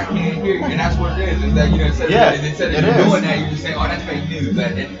 I can't hear you. And that's what it is. Is that, instead of doing that, you're just saying, oh, that's fake news.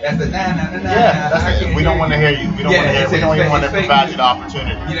 That's the nah. We don't want to hear you. We don't want to hear. We don't even want to provide you the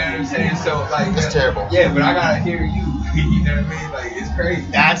opportunity. You know what I'm saying? So, like, it's terrible. Yeah, but I gotta hear you. You know what I mean? Like, it's crazy.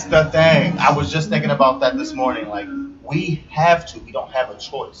 That's the thing. I was just thinking about that this morning. Like, we have to. We don't have a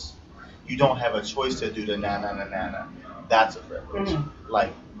choice. You don't have a choice to do the nah. That's a privilege.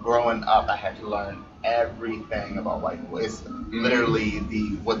 Like, growing up, I had to learn everything about white people. It's literally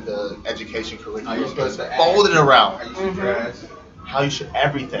what the education curriculum is supposed to folded act, around. how you should dress. How you should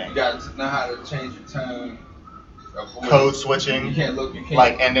everything. You got to know how to change your tone. Code switching. You can't look. You can't.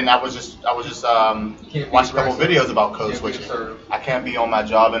 Like, and then I was just watched a couple videos about code switching. I can't be on my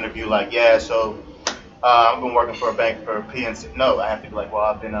job interview like, yeah, so I've been working for a bank for PNC. No, I have to be like, well,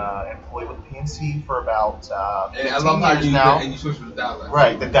 I've been employed with PNC for about 15 I love how years you now. And you switch with the dialect.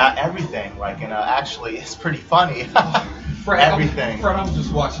 Right, everything. Like, and actually, it's pretty funny. Everything. Fred, I was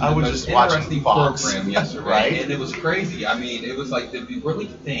just watching I was the just most watching interesting Fox. program yesterday, Right. and it was crazy. I mean, it was like, did we really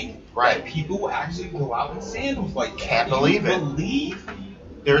think that people will actually go out in sandals like that? Can't believe it. Believe?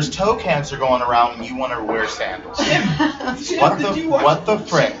 There's toe cancer going around and you want to wear sandals. Jim, What the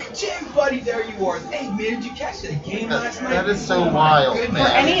frick? Jim, buddy, there you are. Hey, man, did you catch that game last night? That is so wild, For man.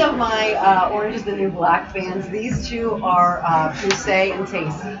 any of my Orange is the New Black fans, these two are Poussey and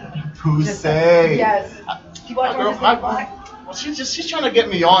Tacey. Poussey. Yes. Do you watch Orange is the New Black? Well, she's trying to get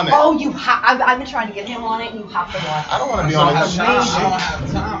me on it. Oh, I've been trying to get him on it, and you have to watch it. I don't want to be I on don't it.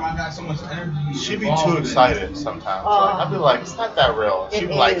 have time. I got so much energy. She'd be too excited sometimes. Like, I'd be like, it's not that real. She'd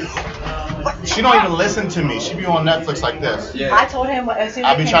be like, she don't even listen to me. She'd be on Netflix like this. Yeah. I told him as soon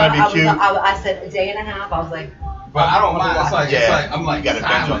as I'd be it came trying to out, be cute. I said a day and a half. I was like, But I don't mind. It's like, Yeah. I'm like, You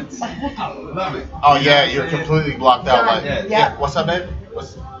gotta binge silence. I love it. Oh yeah, you're completely blocked out. Like, Done. yeah. What's up, babe?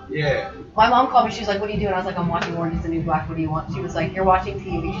 Yeah. my mom called me. She was like, "What are you doing?" I was like, "I'm watching Orange is the New Black. What do you want?" She was like, "You're watching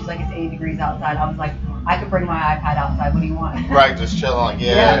TV." She's like, "It's 80 degrees outside." I was like, "I could bring my iPad outside. What do you want?" Right, just chilling.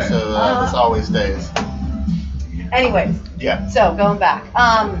 Yeah. Yeah. So it's always days. Anyways, Yeah. so going back,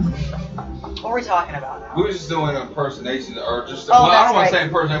 what were we talking about now? We were just doing impersonation, or just, Oh, well, I don't want that's to say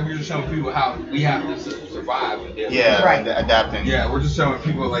impersonation, we were just showing people how we have to survive. And deal with it. Yeah. Right. Adapting. Yeah, we're just showing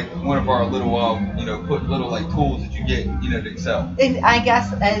people like one of our little, put little like tools that you get, to excel. And I guess,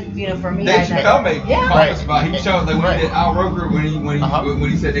 for me, Dave Chappelle made comments about. He showed like when he did Al Roker when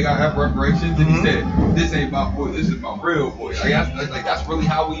he said they got to have reparations, and he said this ain't my boy, this is my real boy. That's really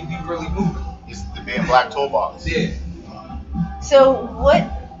how we be really moving. It's the being black toolbox. Yeah. So what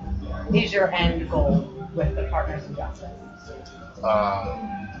is your end goal with the Partners in Justice?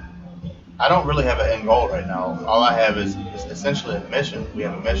 I don't really have an end goal right now. All I have is essentially a mission. We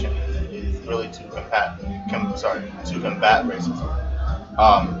have a mission. It's really to combat racism.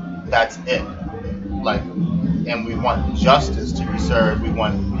 That's it. Like, and we want justice to be served. We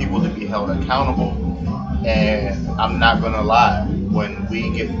want people to be held accountable. And I'm not gonna lie, when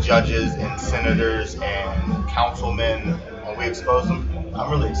we get judges and senators and councilmen and we expose them, I'm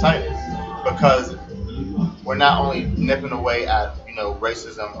really excited because we're not only nipping away at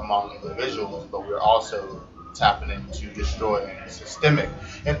racism among individuals, but we're also tapping into destroying systemic.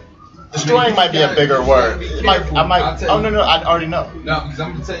 And destroying might be a bigger word. I already know. No, because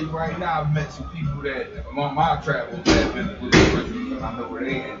I'm gonna tell you right now, I've met some people that among my travels that have been with the I know where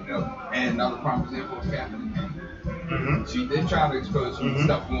they end up, and another problem is influence happening. See, they're trying to expose some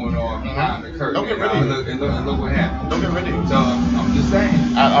stuff going on behind the curtain. Don't get rid of it. And look what happened. Don't get rid of it. So I'm just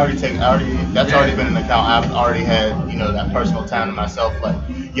saying. That's already been an account. I've already had, that personal time to myself, like,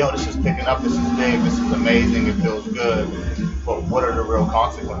 yo, this is picking up, this is big, this is amazing, it feels good, but what are the real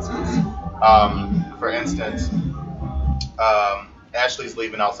consequences? For instance, Ashley's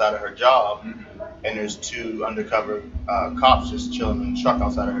leaving outside of her job, and there's two undercover cops just chilling in the truck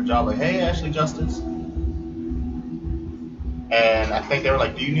outside of her job, like, hey, Ashley Justice. And I think they were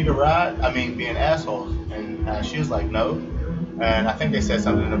like, do you need a ride? I mean, being assholes. And she was like, no. And I think they said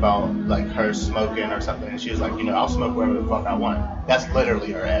something about like her smoking or something. And she was like, I'll smoke wherever the fuck I want. That's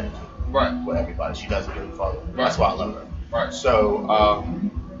literally her attitude. Right. With everybody. She doesn't give a fuck. Right. That's why I love her. Right. So,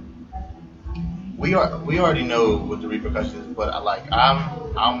 we already know what the repercussions, but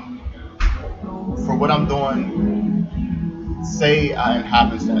I'm for what I'm doing, say it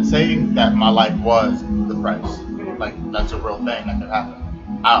happens that, say that my life was the price. Like, that's a real thing that could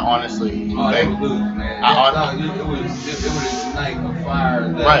happen. I honestly think... They would lose, man. It would ignite a fire.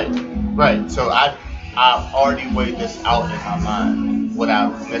 Right. So I already weighed this out in my mind. Would I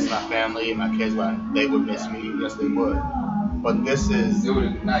miss my family and my kids? They would miss me. Yes, they would. But this is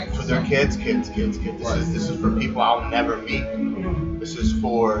for their kids. This is for people I'll never meet. This is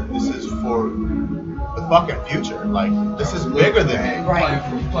for the fucking future. Like, this is bigger than me. Right.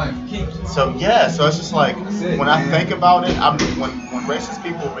 So yeah, so it's just like when I think about it, when racist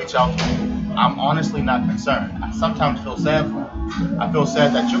people reach out to me, I'm honestly not concerned. I sometimes feel sad for them. I feel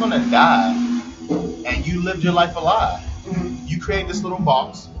sad that you're gonna die and you lived your life a lie. You create this little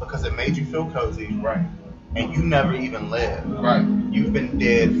box because it made you feel cozy, right? And you never even lived. Right. You've been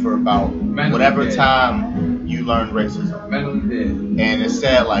dead for about whatever time you learned racism. Mentally dead. And it's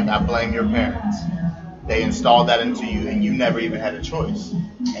sad, like, I blame your parents. They installed that into you, and you never even had a choice.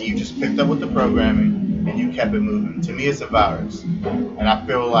 And you just picked up with the programming, and you kept it moving. To me, it's a virus. And I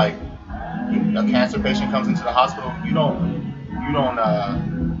feel like a cancer patient comes into the hospital, you don't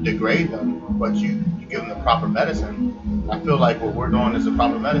degrade them, but you give them the proper medicine. I feel like what we're doing is the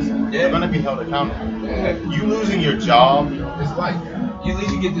proper medicine. Yeah. They're going to be held accountable. Yeah. You losing your job, It's like you at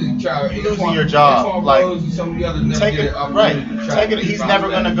least get to try. losing your job, like some of the others never take get it, an opportunity right, to try take to it. He's bounce never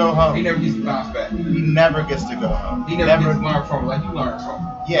back. going to go home. He never gets to bounce back. He never gets to go home. He never gets to learn from it like you learned from.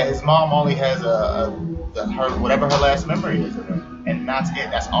 Yeah, his mom only has her whatever her last memory is of him, and that's it.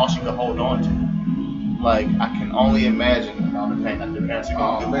 That's all she could hold on to. Like, I can only imagine the amount of pain that the parents are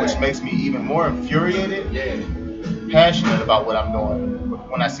going through, which makes me even more infuriated, passionate about what I'm doing.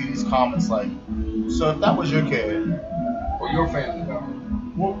 When I see these comments like, so if that was your kid, Or your family member.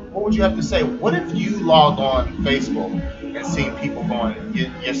 what would you have to say? What if you logged on Facebook and seen people going,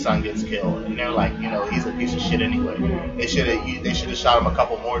 your son gets killed, and they're like, he's a piece of shit anyway. They should have shot him a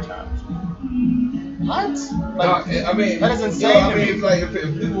couple more times. What? Like, I mean, that is insane to me. It's like if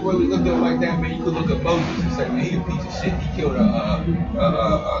people really looked at it like that, man, you could look at Moses and say, man, he a piece of shit. He killed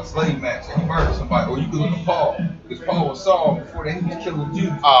a slave master. He murdered somebody. Or you could look at Paul, because Paul was Saul before that he was killing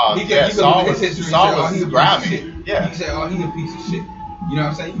Jews. Saul was grimy. Yeah. You can say, oh, he a piece of shit. You know what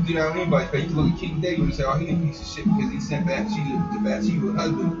I'm saying? You can do that on anybody's face. You can look at King David and say, oh, he a piece of shit because he sent Bathsheba's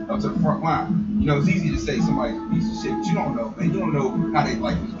husband up to the front line. It's easy to say somebody's a piece of shit, but you don't know, man. You don't know how their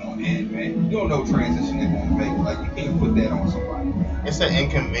life is going to end, man. You don't know transition they're going to make. Like, you can't put that on somebody. It's an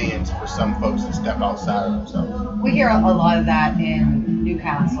inconvenience for some folks to step outside of themselves. We hear a lot of that in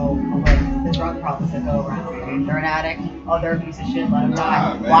Newcastle with the drug problems that go around. They're an addict. Oh, they're a piece of shit. Let them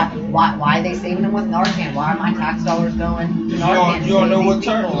die. Why are they saving them with Narcan? Why are my tax dollars going to Narcan? You don't know what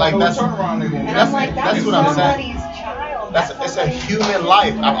turnaround they're going to And I'm like, that's what I'm somebody's saying. child. It's a human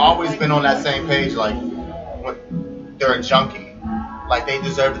life. I've always been on that same page. Like, they're a junkie. Like, they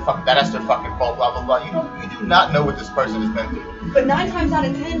deserve the fuck. That's their fucking fault. Blah blah blah. You do not know what this person has been through. But 9 times out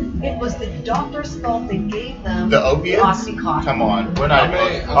of 10, it was the doctor's fault that gave them the opiates. Oxycontin. Come on, we're not.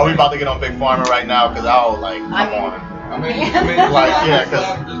 Are we about to get on Big Pharma right now? Because come on. Because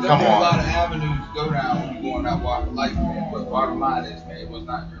come on. A lot of avenues to go down when you're going out walking life, man. But bottom line is, man, it was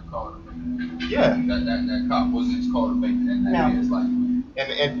not your call to make it. Yeah. That cop wasn't his call to make it. That man's life.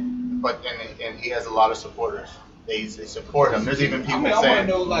 And he has a lot of supporters. They support him. There's even people I saying. want to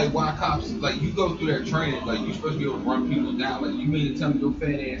know, like, why cops, like, you go through that training, like, you're supposed to be able to run people down. Like, you mean to tell me your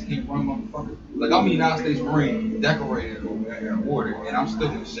fat ass can't run, motherfucker? Like, I'm a United States Marine, decorated and awarded, and I'm still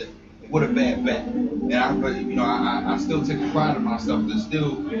in shape. What a bad bet. And I still take pride in myself to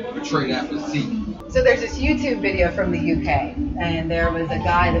still betray that physique. So there's this YouTube video from the UK, and there was a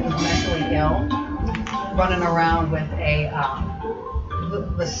guy that was mentally ill running around with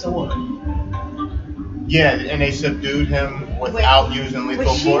the sword. Yeah, and they subdued him without using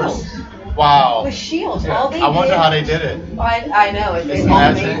lethal force. Shields. Wow. With shields. Yeah. All they I wonder did, how they did it. I know. It's It's amazing.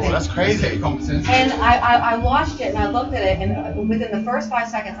 magical. That's crazy. And I watched it and I looked at it, and within the first 5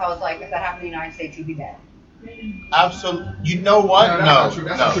 seconds I was like, if that happened in the United States, he'd be dead. Absolutely. You know what? No, that's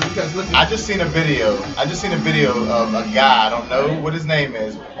not true. Because listen, I just seen a video of a guy. I don't know what his name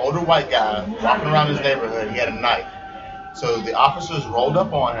is. Older white guy walking around his neighborhood. He had a knife. So the officers rolled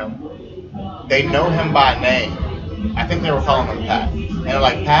up on him. They know him by name. I think they were calling him Pat. And they're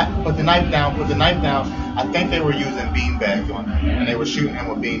like, Pat, put the knife down, put the knife down. I think they were using beanbags on him, and they were shooting him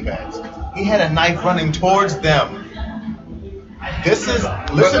with beanbags. He had a knife running towards them. Listen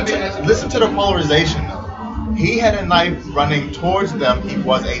to the polarization, though. He had a knife running towards them. He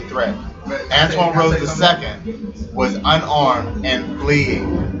was a threat. Antoine Rose II was unarmed and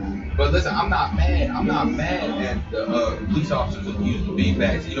fleeing. But listen, I'm not mad at the police officers who use the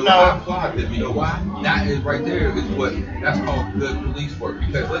beanbags. You know No. why I applaud them? You know why? That is right there is that's called good police work.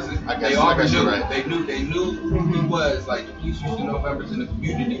 Because listen, I guess knew you're right. they knew who he was. Like the police used to know members in the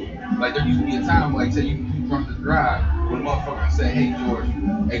community. Like there used to be a time, like say you drunk to drive, when a motherfucker would say, "Hey George,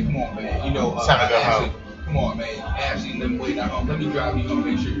 hey come on man, It's time to go home. Come on, man. Ashley, let me wait at home. Let me drive you home.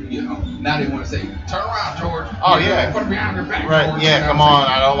 Make sure you get home." Now they want to say, "Turn around, George." Oh, yeah. Put it behind your back, Right, George. yeah, You know come what I'm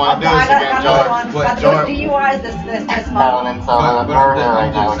on. I don't want to do this again, George. Those DUIs this month. But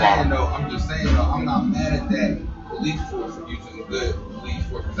I'm just saying though, I'm not mad at that police force for using good police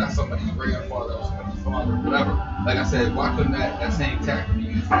force because that's somebody's grandfather or somebody's father, whatever. Like I said, why couldn't that same tactic be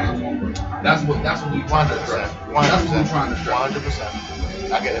used for Antoine? That's what we trying to stress. That's what we're trying to stress. 100%.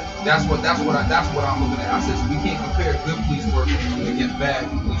 I get it. That's what I'm looking at. I said so we can't compare good police work against bad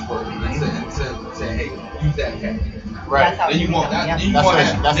police work and say, hey, use that tactic. Right. Then you want that. Then you want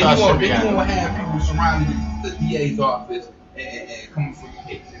to have people surrounding the DA's office and coming for your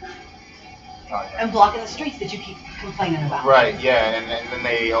case. And blocking the streets that you keep complaining about. Right, yeah, and then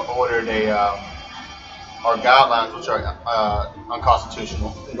they ordered our guidelines, which are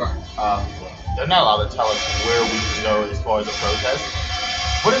unconstitutional. Right. They're not allowed to tell us where we can go as far as a protest.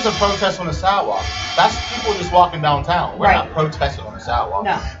 What is a protest on the sidewalk? That's people just walking downtown. We're not protesting on the sidewalk.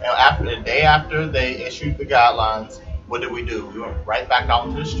 No. And the day after they issued the guidelines, what did? We went right back out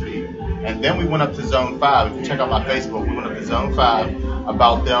into the street, and then we went up to Zone 5. If you check out my Facebook, we went up to Zone 5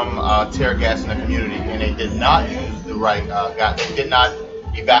 about them tear gassing the community, and they did not use the right they did not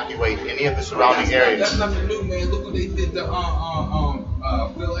evacuate any of the surrounding areas. That's nothing new, man. Look what they did to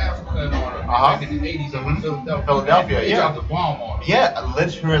Phil Africa back in the 80s in Philadelphia. They dropped a bomb on it. Yeah,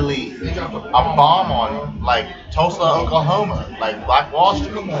 literally. They dropped a bomb on it. Like Tulsa, Oklahoma. Like Black Wall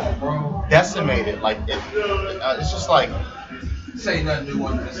Street. Come on, bro. Decimated. Like it's just like. Say nothing new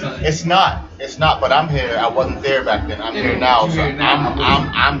under the sun. It's not. But I'm here. I wasn't there back then. I'm here now. So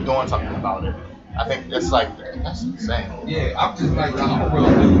I'm doing something about it. I think that's insane. Yeah, I'm just like, I'm a real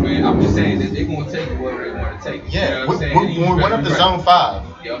dude, man. I'm just saying that they're going to take it where they want to take it. Yeah, you know what I'm saying? when we went up to Zone 5,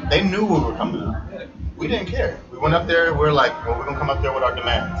 Yep. they knew we were coming up. We didn't care. We went up there, we're like, well, we're going to come up there with our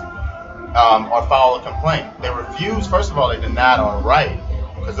demands. Or file a complaint. They refused, first of all, they denied our right,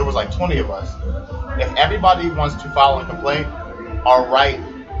 because there was like 20 of us. If everybody wants to file a complaint, our right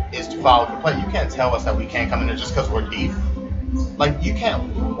is to file a complaint. You can't tell us that we can't come in there just because we're deep. Like, you can't.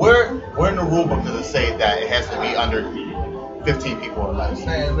 Where in the rule book does it say that it has to be under 15 people or less?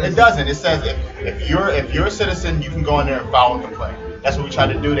 It doesn't. It says if you're a citizen, you can go in there and file a complaint. That's what we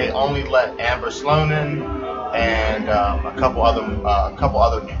tried to do. They only let Amber Sloan in and a couple other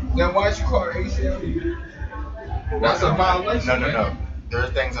people. Then why'd you call it ACLU? That's a violation. No. There's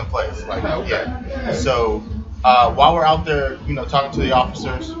things in place. Like, Okay. yeah. So while we're out there, talking to the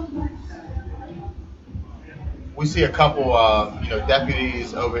officers, we see a couple,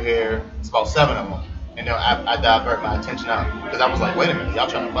 deputies over here. It's about 7 of them. And I divert my attention out because I was like, wait a minute, y'all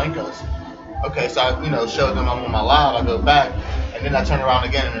trying to flank us? Okay, so I, showed them I'm on my live. I go back, and then I turn around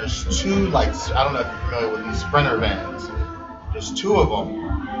again, and there's 2, I don't know if you're familiar with these Sprinter vans. There's 2 of them,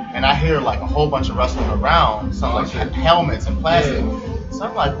 and I hear like a whole bunch of rustling around, some like helmets and plastic. Yeah. So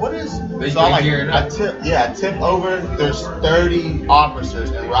I'm like, what is? So I tip over. There's 30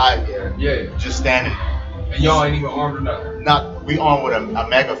 officers in riot gear. Yeah. Just standing. And y'all ain't even armed or nothing. We armed with a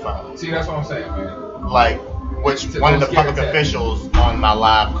megaphone. See, that's what I'm saying, man. Like, which one of the public officials on my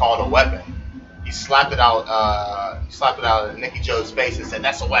live called a weapon. He slapped it out of Nikki Joe's face and said,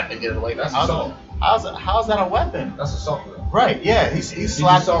 "That's a weapon. Get it away." That's assault. How's that a weapon? That's assault. Right. Yeah. He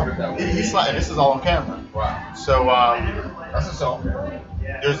slapped. He slapped. And this is all on camera. Wow. So that's assault.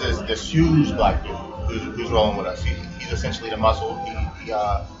 There's this huge black dude who's rolling with us. He's essentially the muscle. He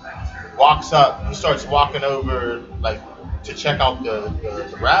walks up. He starts walking over to check out the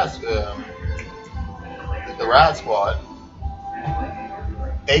rad squad.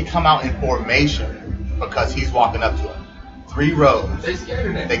 They come out in formation because he's walking up to them. 3 rows. They scared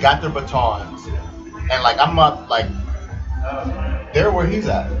of that. They got their batons. And I'm up they're where he's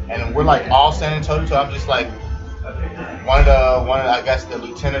at. And we're all standing toe to toe. I'm just one of I guess the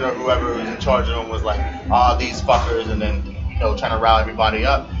lieutenant or whoever was in charge of them was like, these fuckers, and then trying to rally everybody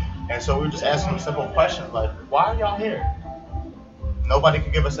up. And so we were just asking them simple questions like, why are y'all here? Nobody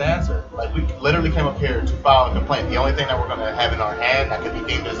could give us an answer. We literally came up here to file a complaint. The only thing that we're going to have in our hand that could be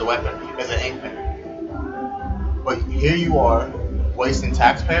deemed as a weapon is an ink pen. But here you are, wasting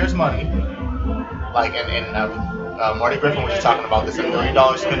taxpayers' money. Marty Griffin was just talking about this, $1 million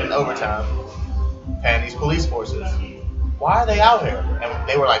spent in overtime, paying these police forces. Why are they out here? And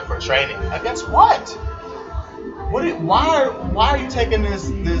they were like, for training. Against what? Why are you taking this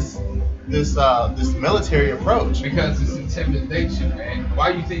military approach? Because it's intimidation, man. Why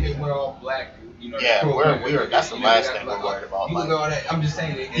you think that we're all black? Yeah, we're. That's the last thing we're worried about. You look at all that. I'm just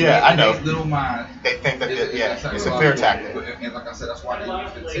saying. I know. Little minds. They think that it's a fear tactic. And like I said, that's why they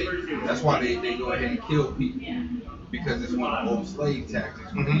used to take. That's why they go ahead and kill people, because it's one of the old slave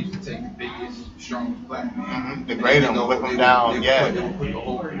tactics. When they used to take the biggest, strongest black man, degrade them, whip them down. They would put the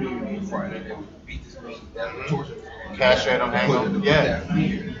whole community in front, and they would beat this man down, torture them, castrate them, hang them. Yeah. That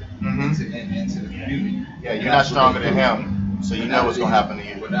fear into the community. Yeah, you're not stronger than him, so you know what's gonna happen to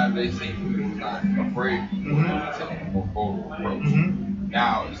you. But now they see we was not afraid to take a more bold approach.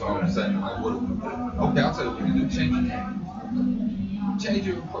 Now it's all of a sudden like, what do we do? Okay, I'll tell you what you do. Change your name. Change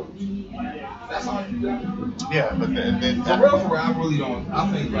your approach. That's all you do. Yeah, but for real, I really don't. I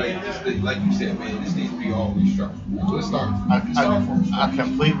think like you said, man, this needs to be all restructured. So let's start. A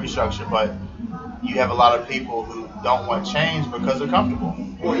complete restructure, but you have a lot of people who don't want change because they're comfortable.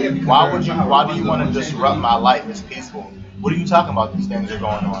 Well, yeah, why do you want to disrupt my life? It's peaceful. what are you talking about? These things are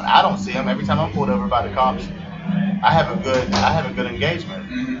going on. I don't see them. Every time I'm pulled over by the cops, I have a good engagement.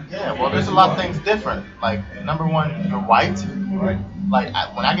 Mm-hmm. Yeah, well, there's a lot of things different. Like, number one, you're white. Right. Like,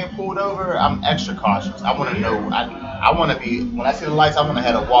 when I get pulled over, I'm extra cautious. I want to know. I want to be, when I see the lights, I want to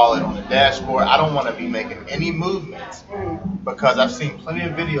have a wallet on the dashboard. I don't want to be making any movements because I've seen plenty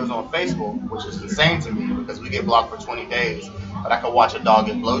of videos on Facebook, which is insane to me because we get blocked for 20 days. But I can watch a dog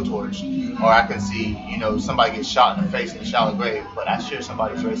get blowtorched, or I can see, somebody get shot in the face in a shallow grave. But I share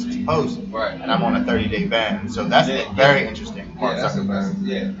somebody's racist post, Right. and I'm on a 30-day ban. So that's very interesting. Yeah, that's the best.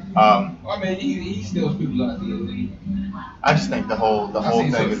 Yeah. I mean, he steals people's ideas. I just think the whole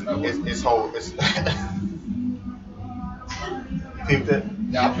thing is whole. It's you peeped it?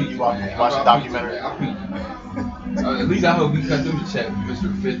 Yeah, I peeped You it, watched man. the documentary? I peeped it, man. At least I hope we cut them a check,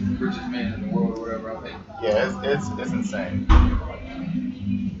 Mr. Fifth richest man in the world or whatever. I think. Yeah, it's insane.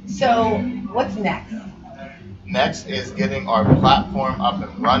 So, what's next? Next is getting our platform up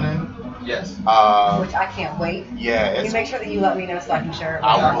and running. Yes. Which I can't wait. Yeah, Can you make sure that you let me know so I can share it with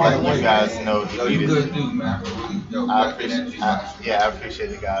I will our let you guys know. Yo, you good dude, man. I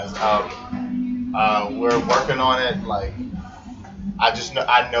appreciate it, guys. We're working on it. Like,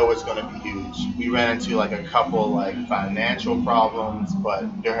 I know it's going to be huge. We ran into like a couple like financial problems, but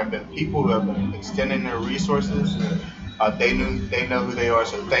there have been people who have been extending their resources. They know who they are,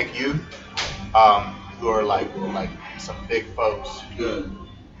 so thank you. Who are like some big folks. Good.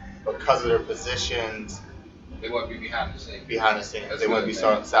 Because of their positions, They want to be behind the scenes. they want to be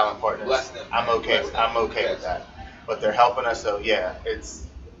silent partners. Bless them. I'm okay with that. But they're helping us, so yeah, it's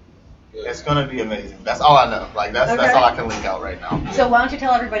gonna be amazing. That's all I know. Like that's all I can link out right now. So why don't you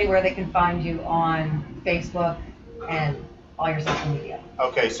tell everybody where they can find you on Facebook and all your social media?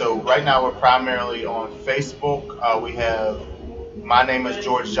 Okay, so right now we're primarily on Facebook. We have my name is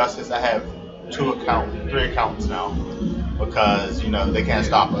George Justice. I have 3 accounts now because they can't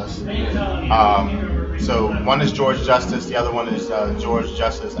stop us. So one is George Justice, the other one is George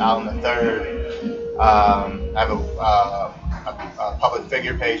Justice Allen III. I have a public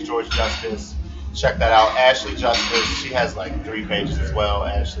figure page, George Justice. Check that out. Ashley Justice, she has like 3 pages as well.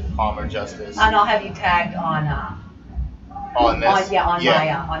 Ashley Palmer Justice. And I'll have you tagged on this. On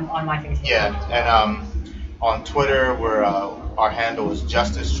my Facebook. Yeah, and on Twitter, our handle is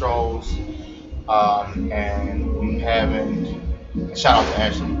Justice Trolls, and we haven't. Shout out to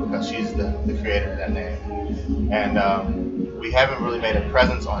Ashley because she's the creator of that name, and we haven't really made a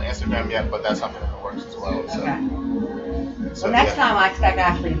presence on Instagram yet, but that's something in the works as well. So, okay. So next time I expect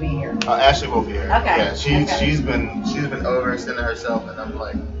Ashley to be here. Ashley will be here. Okay. Yeah, she's been overextending herself, and I'm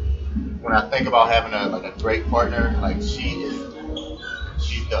like, when I think about having a great partner, like she's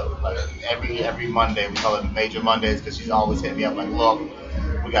dope. Like every Monday, we call it Major Mondays because she's always hitting me up like, look,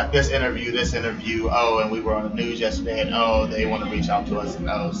 we got this interview, oh, and we were on the news yesterday, and oh, they want to reach out to us, and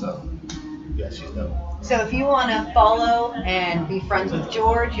oh, so yeah, she's dope. So if you want to follow and be friends with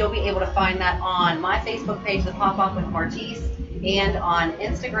George, you'll be able to find that on my Facebook page, The Pop Off with Martise, and on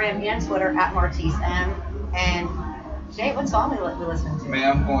Instagram and Twitter at Martise M. And Jay, what song are we listening to?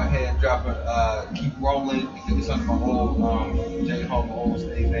 Man, I'm going ahead and drop it. Keep Rolling. It's under my old Jay Hall, my old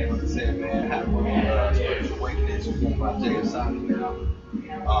stage name. Like I said, man, I have one Spiritual Awakening. So we're going by Jay Asani now.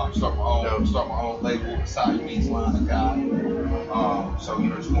 Start my own label, Asani Means Line of God. So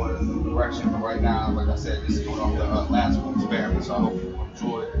just going in a new direction. But right now, like I said, this is going off the last one experiment. So I hope you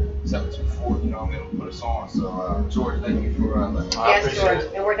enjoy it. 724, we'll put us on. So George, thank you for letting me. Yes, George,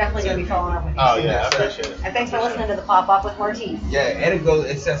 and we're definitely going to be following up with you. Oh yeah, I appreciate it. And thanks for listening to The Pop Off with Martise. Yeah, and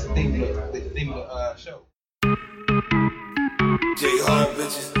it sets the theme of the show. J Hall,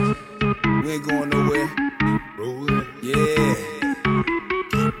 bitches. We ain't going nowhere. Rollin'. Yeah.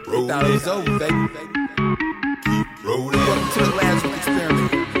 Keep rollin'. Thought it was over, baby. Keep rollin'. Welcome to the Lazarus experiment.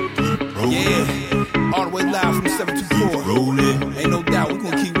 Keep rollin'. Yeah. All the way live from 724. Rollin'. Ain't no doubt, we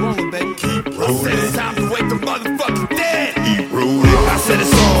gonna keep rollin', baby. Keep rollin'. I said it's time to wake the motherfucking dead. Keep rollin'. I said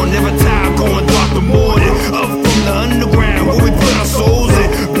it's on, never tired, going dark the morning. Up from the underground, where we put our souls in.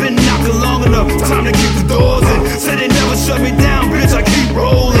 Been knocking long enough, time to kick the doors in. Said they never shut me down, bitch, I keep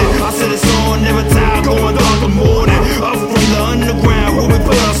rolling. I said it's on, never tired, going dark the morning. Up from the underground, where we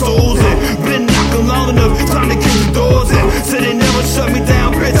put our souls in. Been knocking long enough, time to kick the doors in. Said they never shut me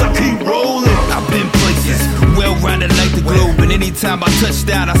down, bitch, I keep rolling. I've been places, well-rounded like the globe. And anytime I touch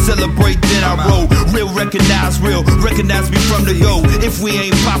down, I celebrate, then I roll. Real, recognize me from the go. If we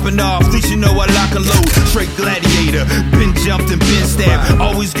ain't popping off, at least you know I lock and load. Straight gladiator, been jumped and been stabbed.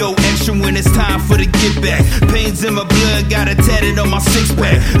 Always go extra when it's time for the get back. Pains in my blood, got it tatted on my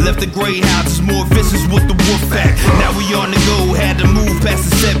six-pack. Left the greyhounds, more vicious with the wolf pack. Now we on the go, had to move past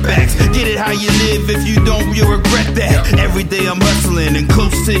the setbacks. Get it how how you live. If you don't, you'll regret that. Every day I'm hustling and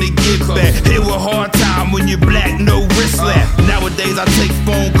close to the give back. Hit with hard time when you're black, no wrist slap. Nowadays I take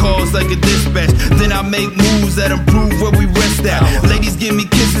phone calls like a dispatch. Then I make moves that improve where we rest at. Ladies give me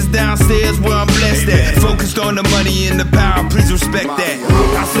kisses downstairs where I'm blessed at. Focused on the money and the power, please respect that.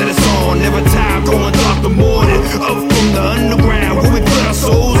 I said it's on, never tired, going dark the morning. Up from the underground where we put our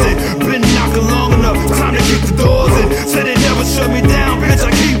souls in. Been knocking long enough, time to kick the doors in. Said they never shut me down, bitch,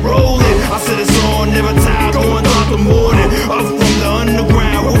 I keep rolling. I said it's on, never tired, going dark the morning. Up from the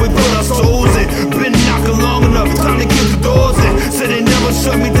underground where we put our souls in. Been knocking long enough, time to kick the doors in. Said they never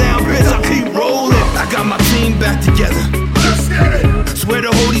shut me down, bitch, I keep rolling. I got my team back together. Let's get it. Swear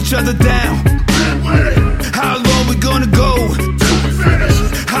to hold each other down. How long we gonna go? Till we finish.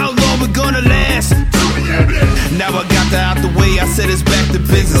 How long we gonna last? Till we end it. Now I got that out the way, I said it's back to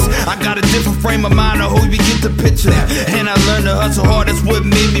business. I got a different frame of mind, I hope you get the picture. And I learned to hustle hard, that's what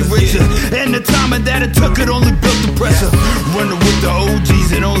made me richer. And the time that it took, it only built the pressure. Running with the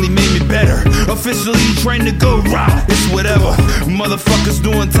OGs, it only made me better. Officially trained to go rock, it's whatever. Motherfuckers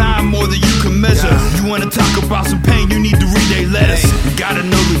doing time more than you can measure. You wanna talk about some pain, you need to read their letters. Gotta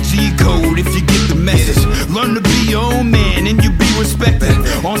know the G code if you get the message. Learn to be your own man and you be respected.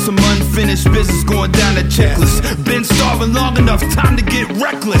 On some unfinished business, going down the checklist. Been starving long enough, time to get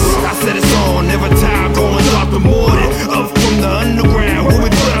reckless. I said it's on, never tired, going dark the morning. Up from the underground where we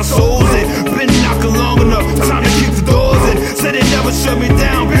put our souls in. Been knocking long enough, time to kick the doors in. Said they never shut me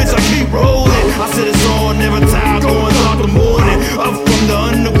down, bitch, I keep rolling. I said it's on, never tired, going dark the morning. Up from the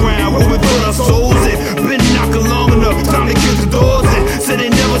underground where we put our souls in. Been knocking long enough, time to kick the doors in. Said they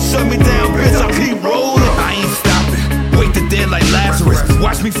never shut me down, bitch, I keep rolling. I ain't stopping, wait the dead like Lazarus.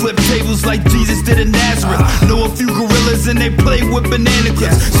 Watch me flip tables like Jesus did in Nazareth. Know a few gorillas and they play with banana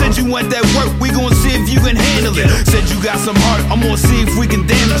clips. Said you want that work, we gon' see if you can handle it. Said you got some heart, I'm gonna see if we can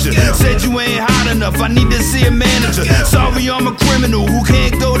damage it. Said you ain't hot enough, I need to see a manager. Sorry, I'm a criminal who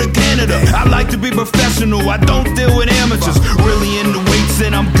can't go to Canada. I like to be professional, I don't deal with amateurs. Really in the weights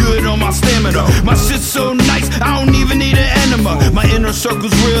and I'm good on my stamina. My shit's so nice, I don't even need an enema. My inner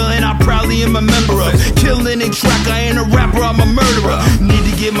circle's real and I proudly am a member of. Killing a track, I ain't a rapper, I'm a murderer. Need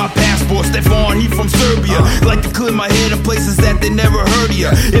to get my passport, Stefan, he from Serbia. Like to clear my head in places that they never heard of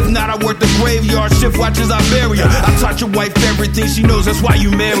ya. If not, I work the graveyard shift, watch as I bury her. I taught your wife everything she knows, that's why you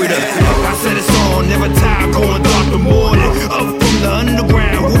married her. I said it's on, never tired, going dark the morning. Up from the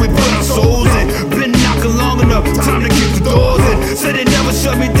underground where we put our souls in. Been knocking long enough, time to kick the doors in. Said they never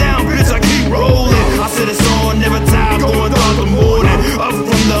shut me down, bitch, I keep rolling. I said it's on, never tired, going dark the morning. Up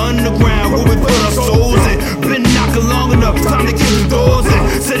from the underground where we put our souls in. Been knocking long enough, time to kick the doors in.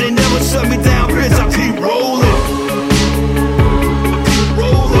 Said they never shut me down, bitch, I keep rolling. I keep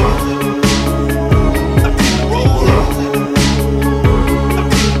rolling. I keep rolling. I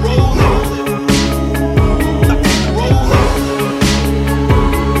keep rolling. I keep rolling.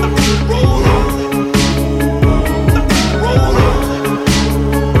 I keep rolling.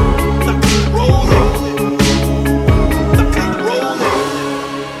 I keep rolling. I keep rolling. I keep rolling.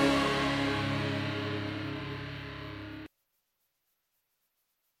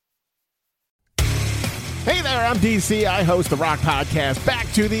 Hey there, I'm DC. I host the rock podcast Back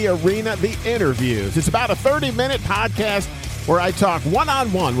to the Arena, The Interviews. It's about a 30-minute podcast where I talk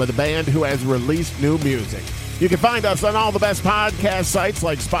one-on-one with a band who has released new music. You can find us on all the best podcast sites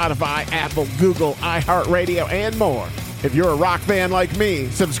like Spotify, Apple, Google, iHeartRadio, and more. If you're a rock fan like me,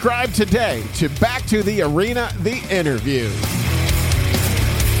 subscribe today to Back to the Arena, The Interviews.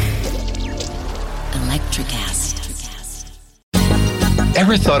 Electricast.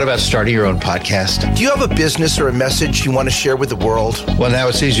 Ever thought about starting your own podcast? Do you have a business or a message you want to share with the world? Well, now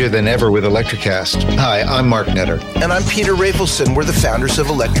it's easier than ever with Electricast. Hi, I'm Mark Netter. And I'm Peter Rafelson. We're the founders of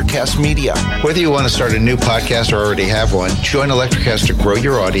Electricast Media. Whether you want to start a new podcast or already have one, join Electricast to grow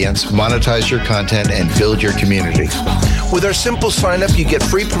your audience, monetize your content, and build your community. With our simple sign-up, you get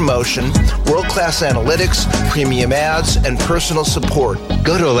free promotion, world-class analytics, premium ads, and personal support.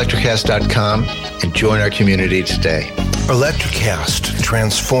 Go to Electricast.com and join our community today. Electricast.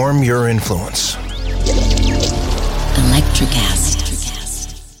 Transform your influence. Electricast.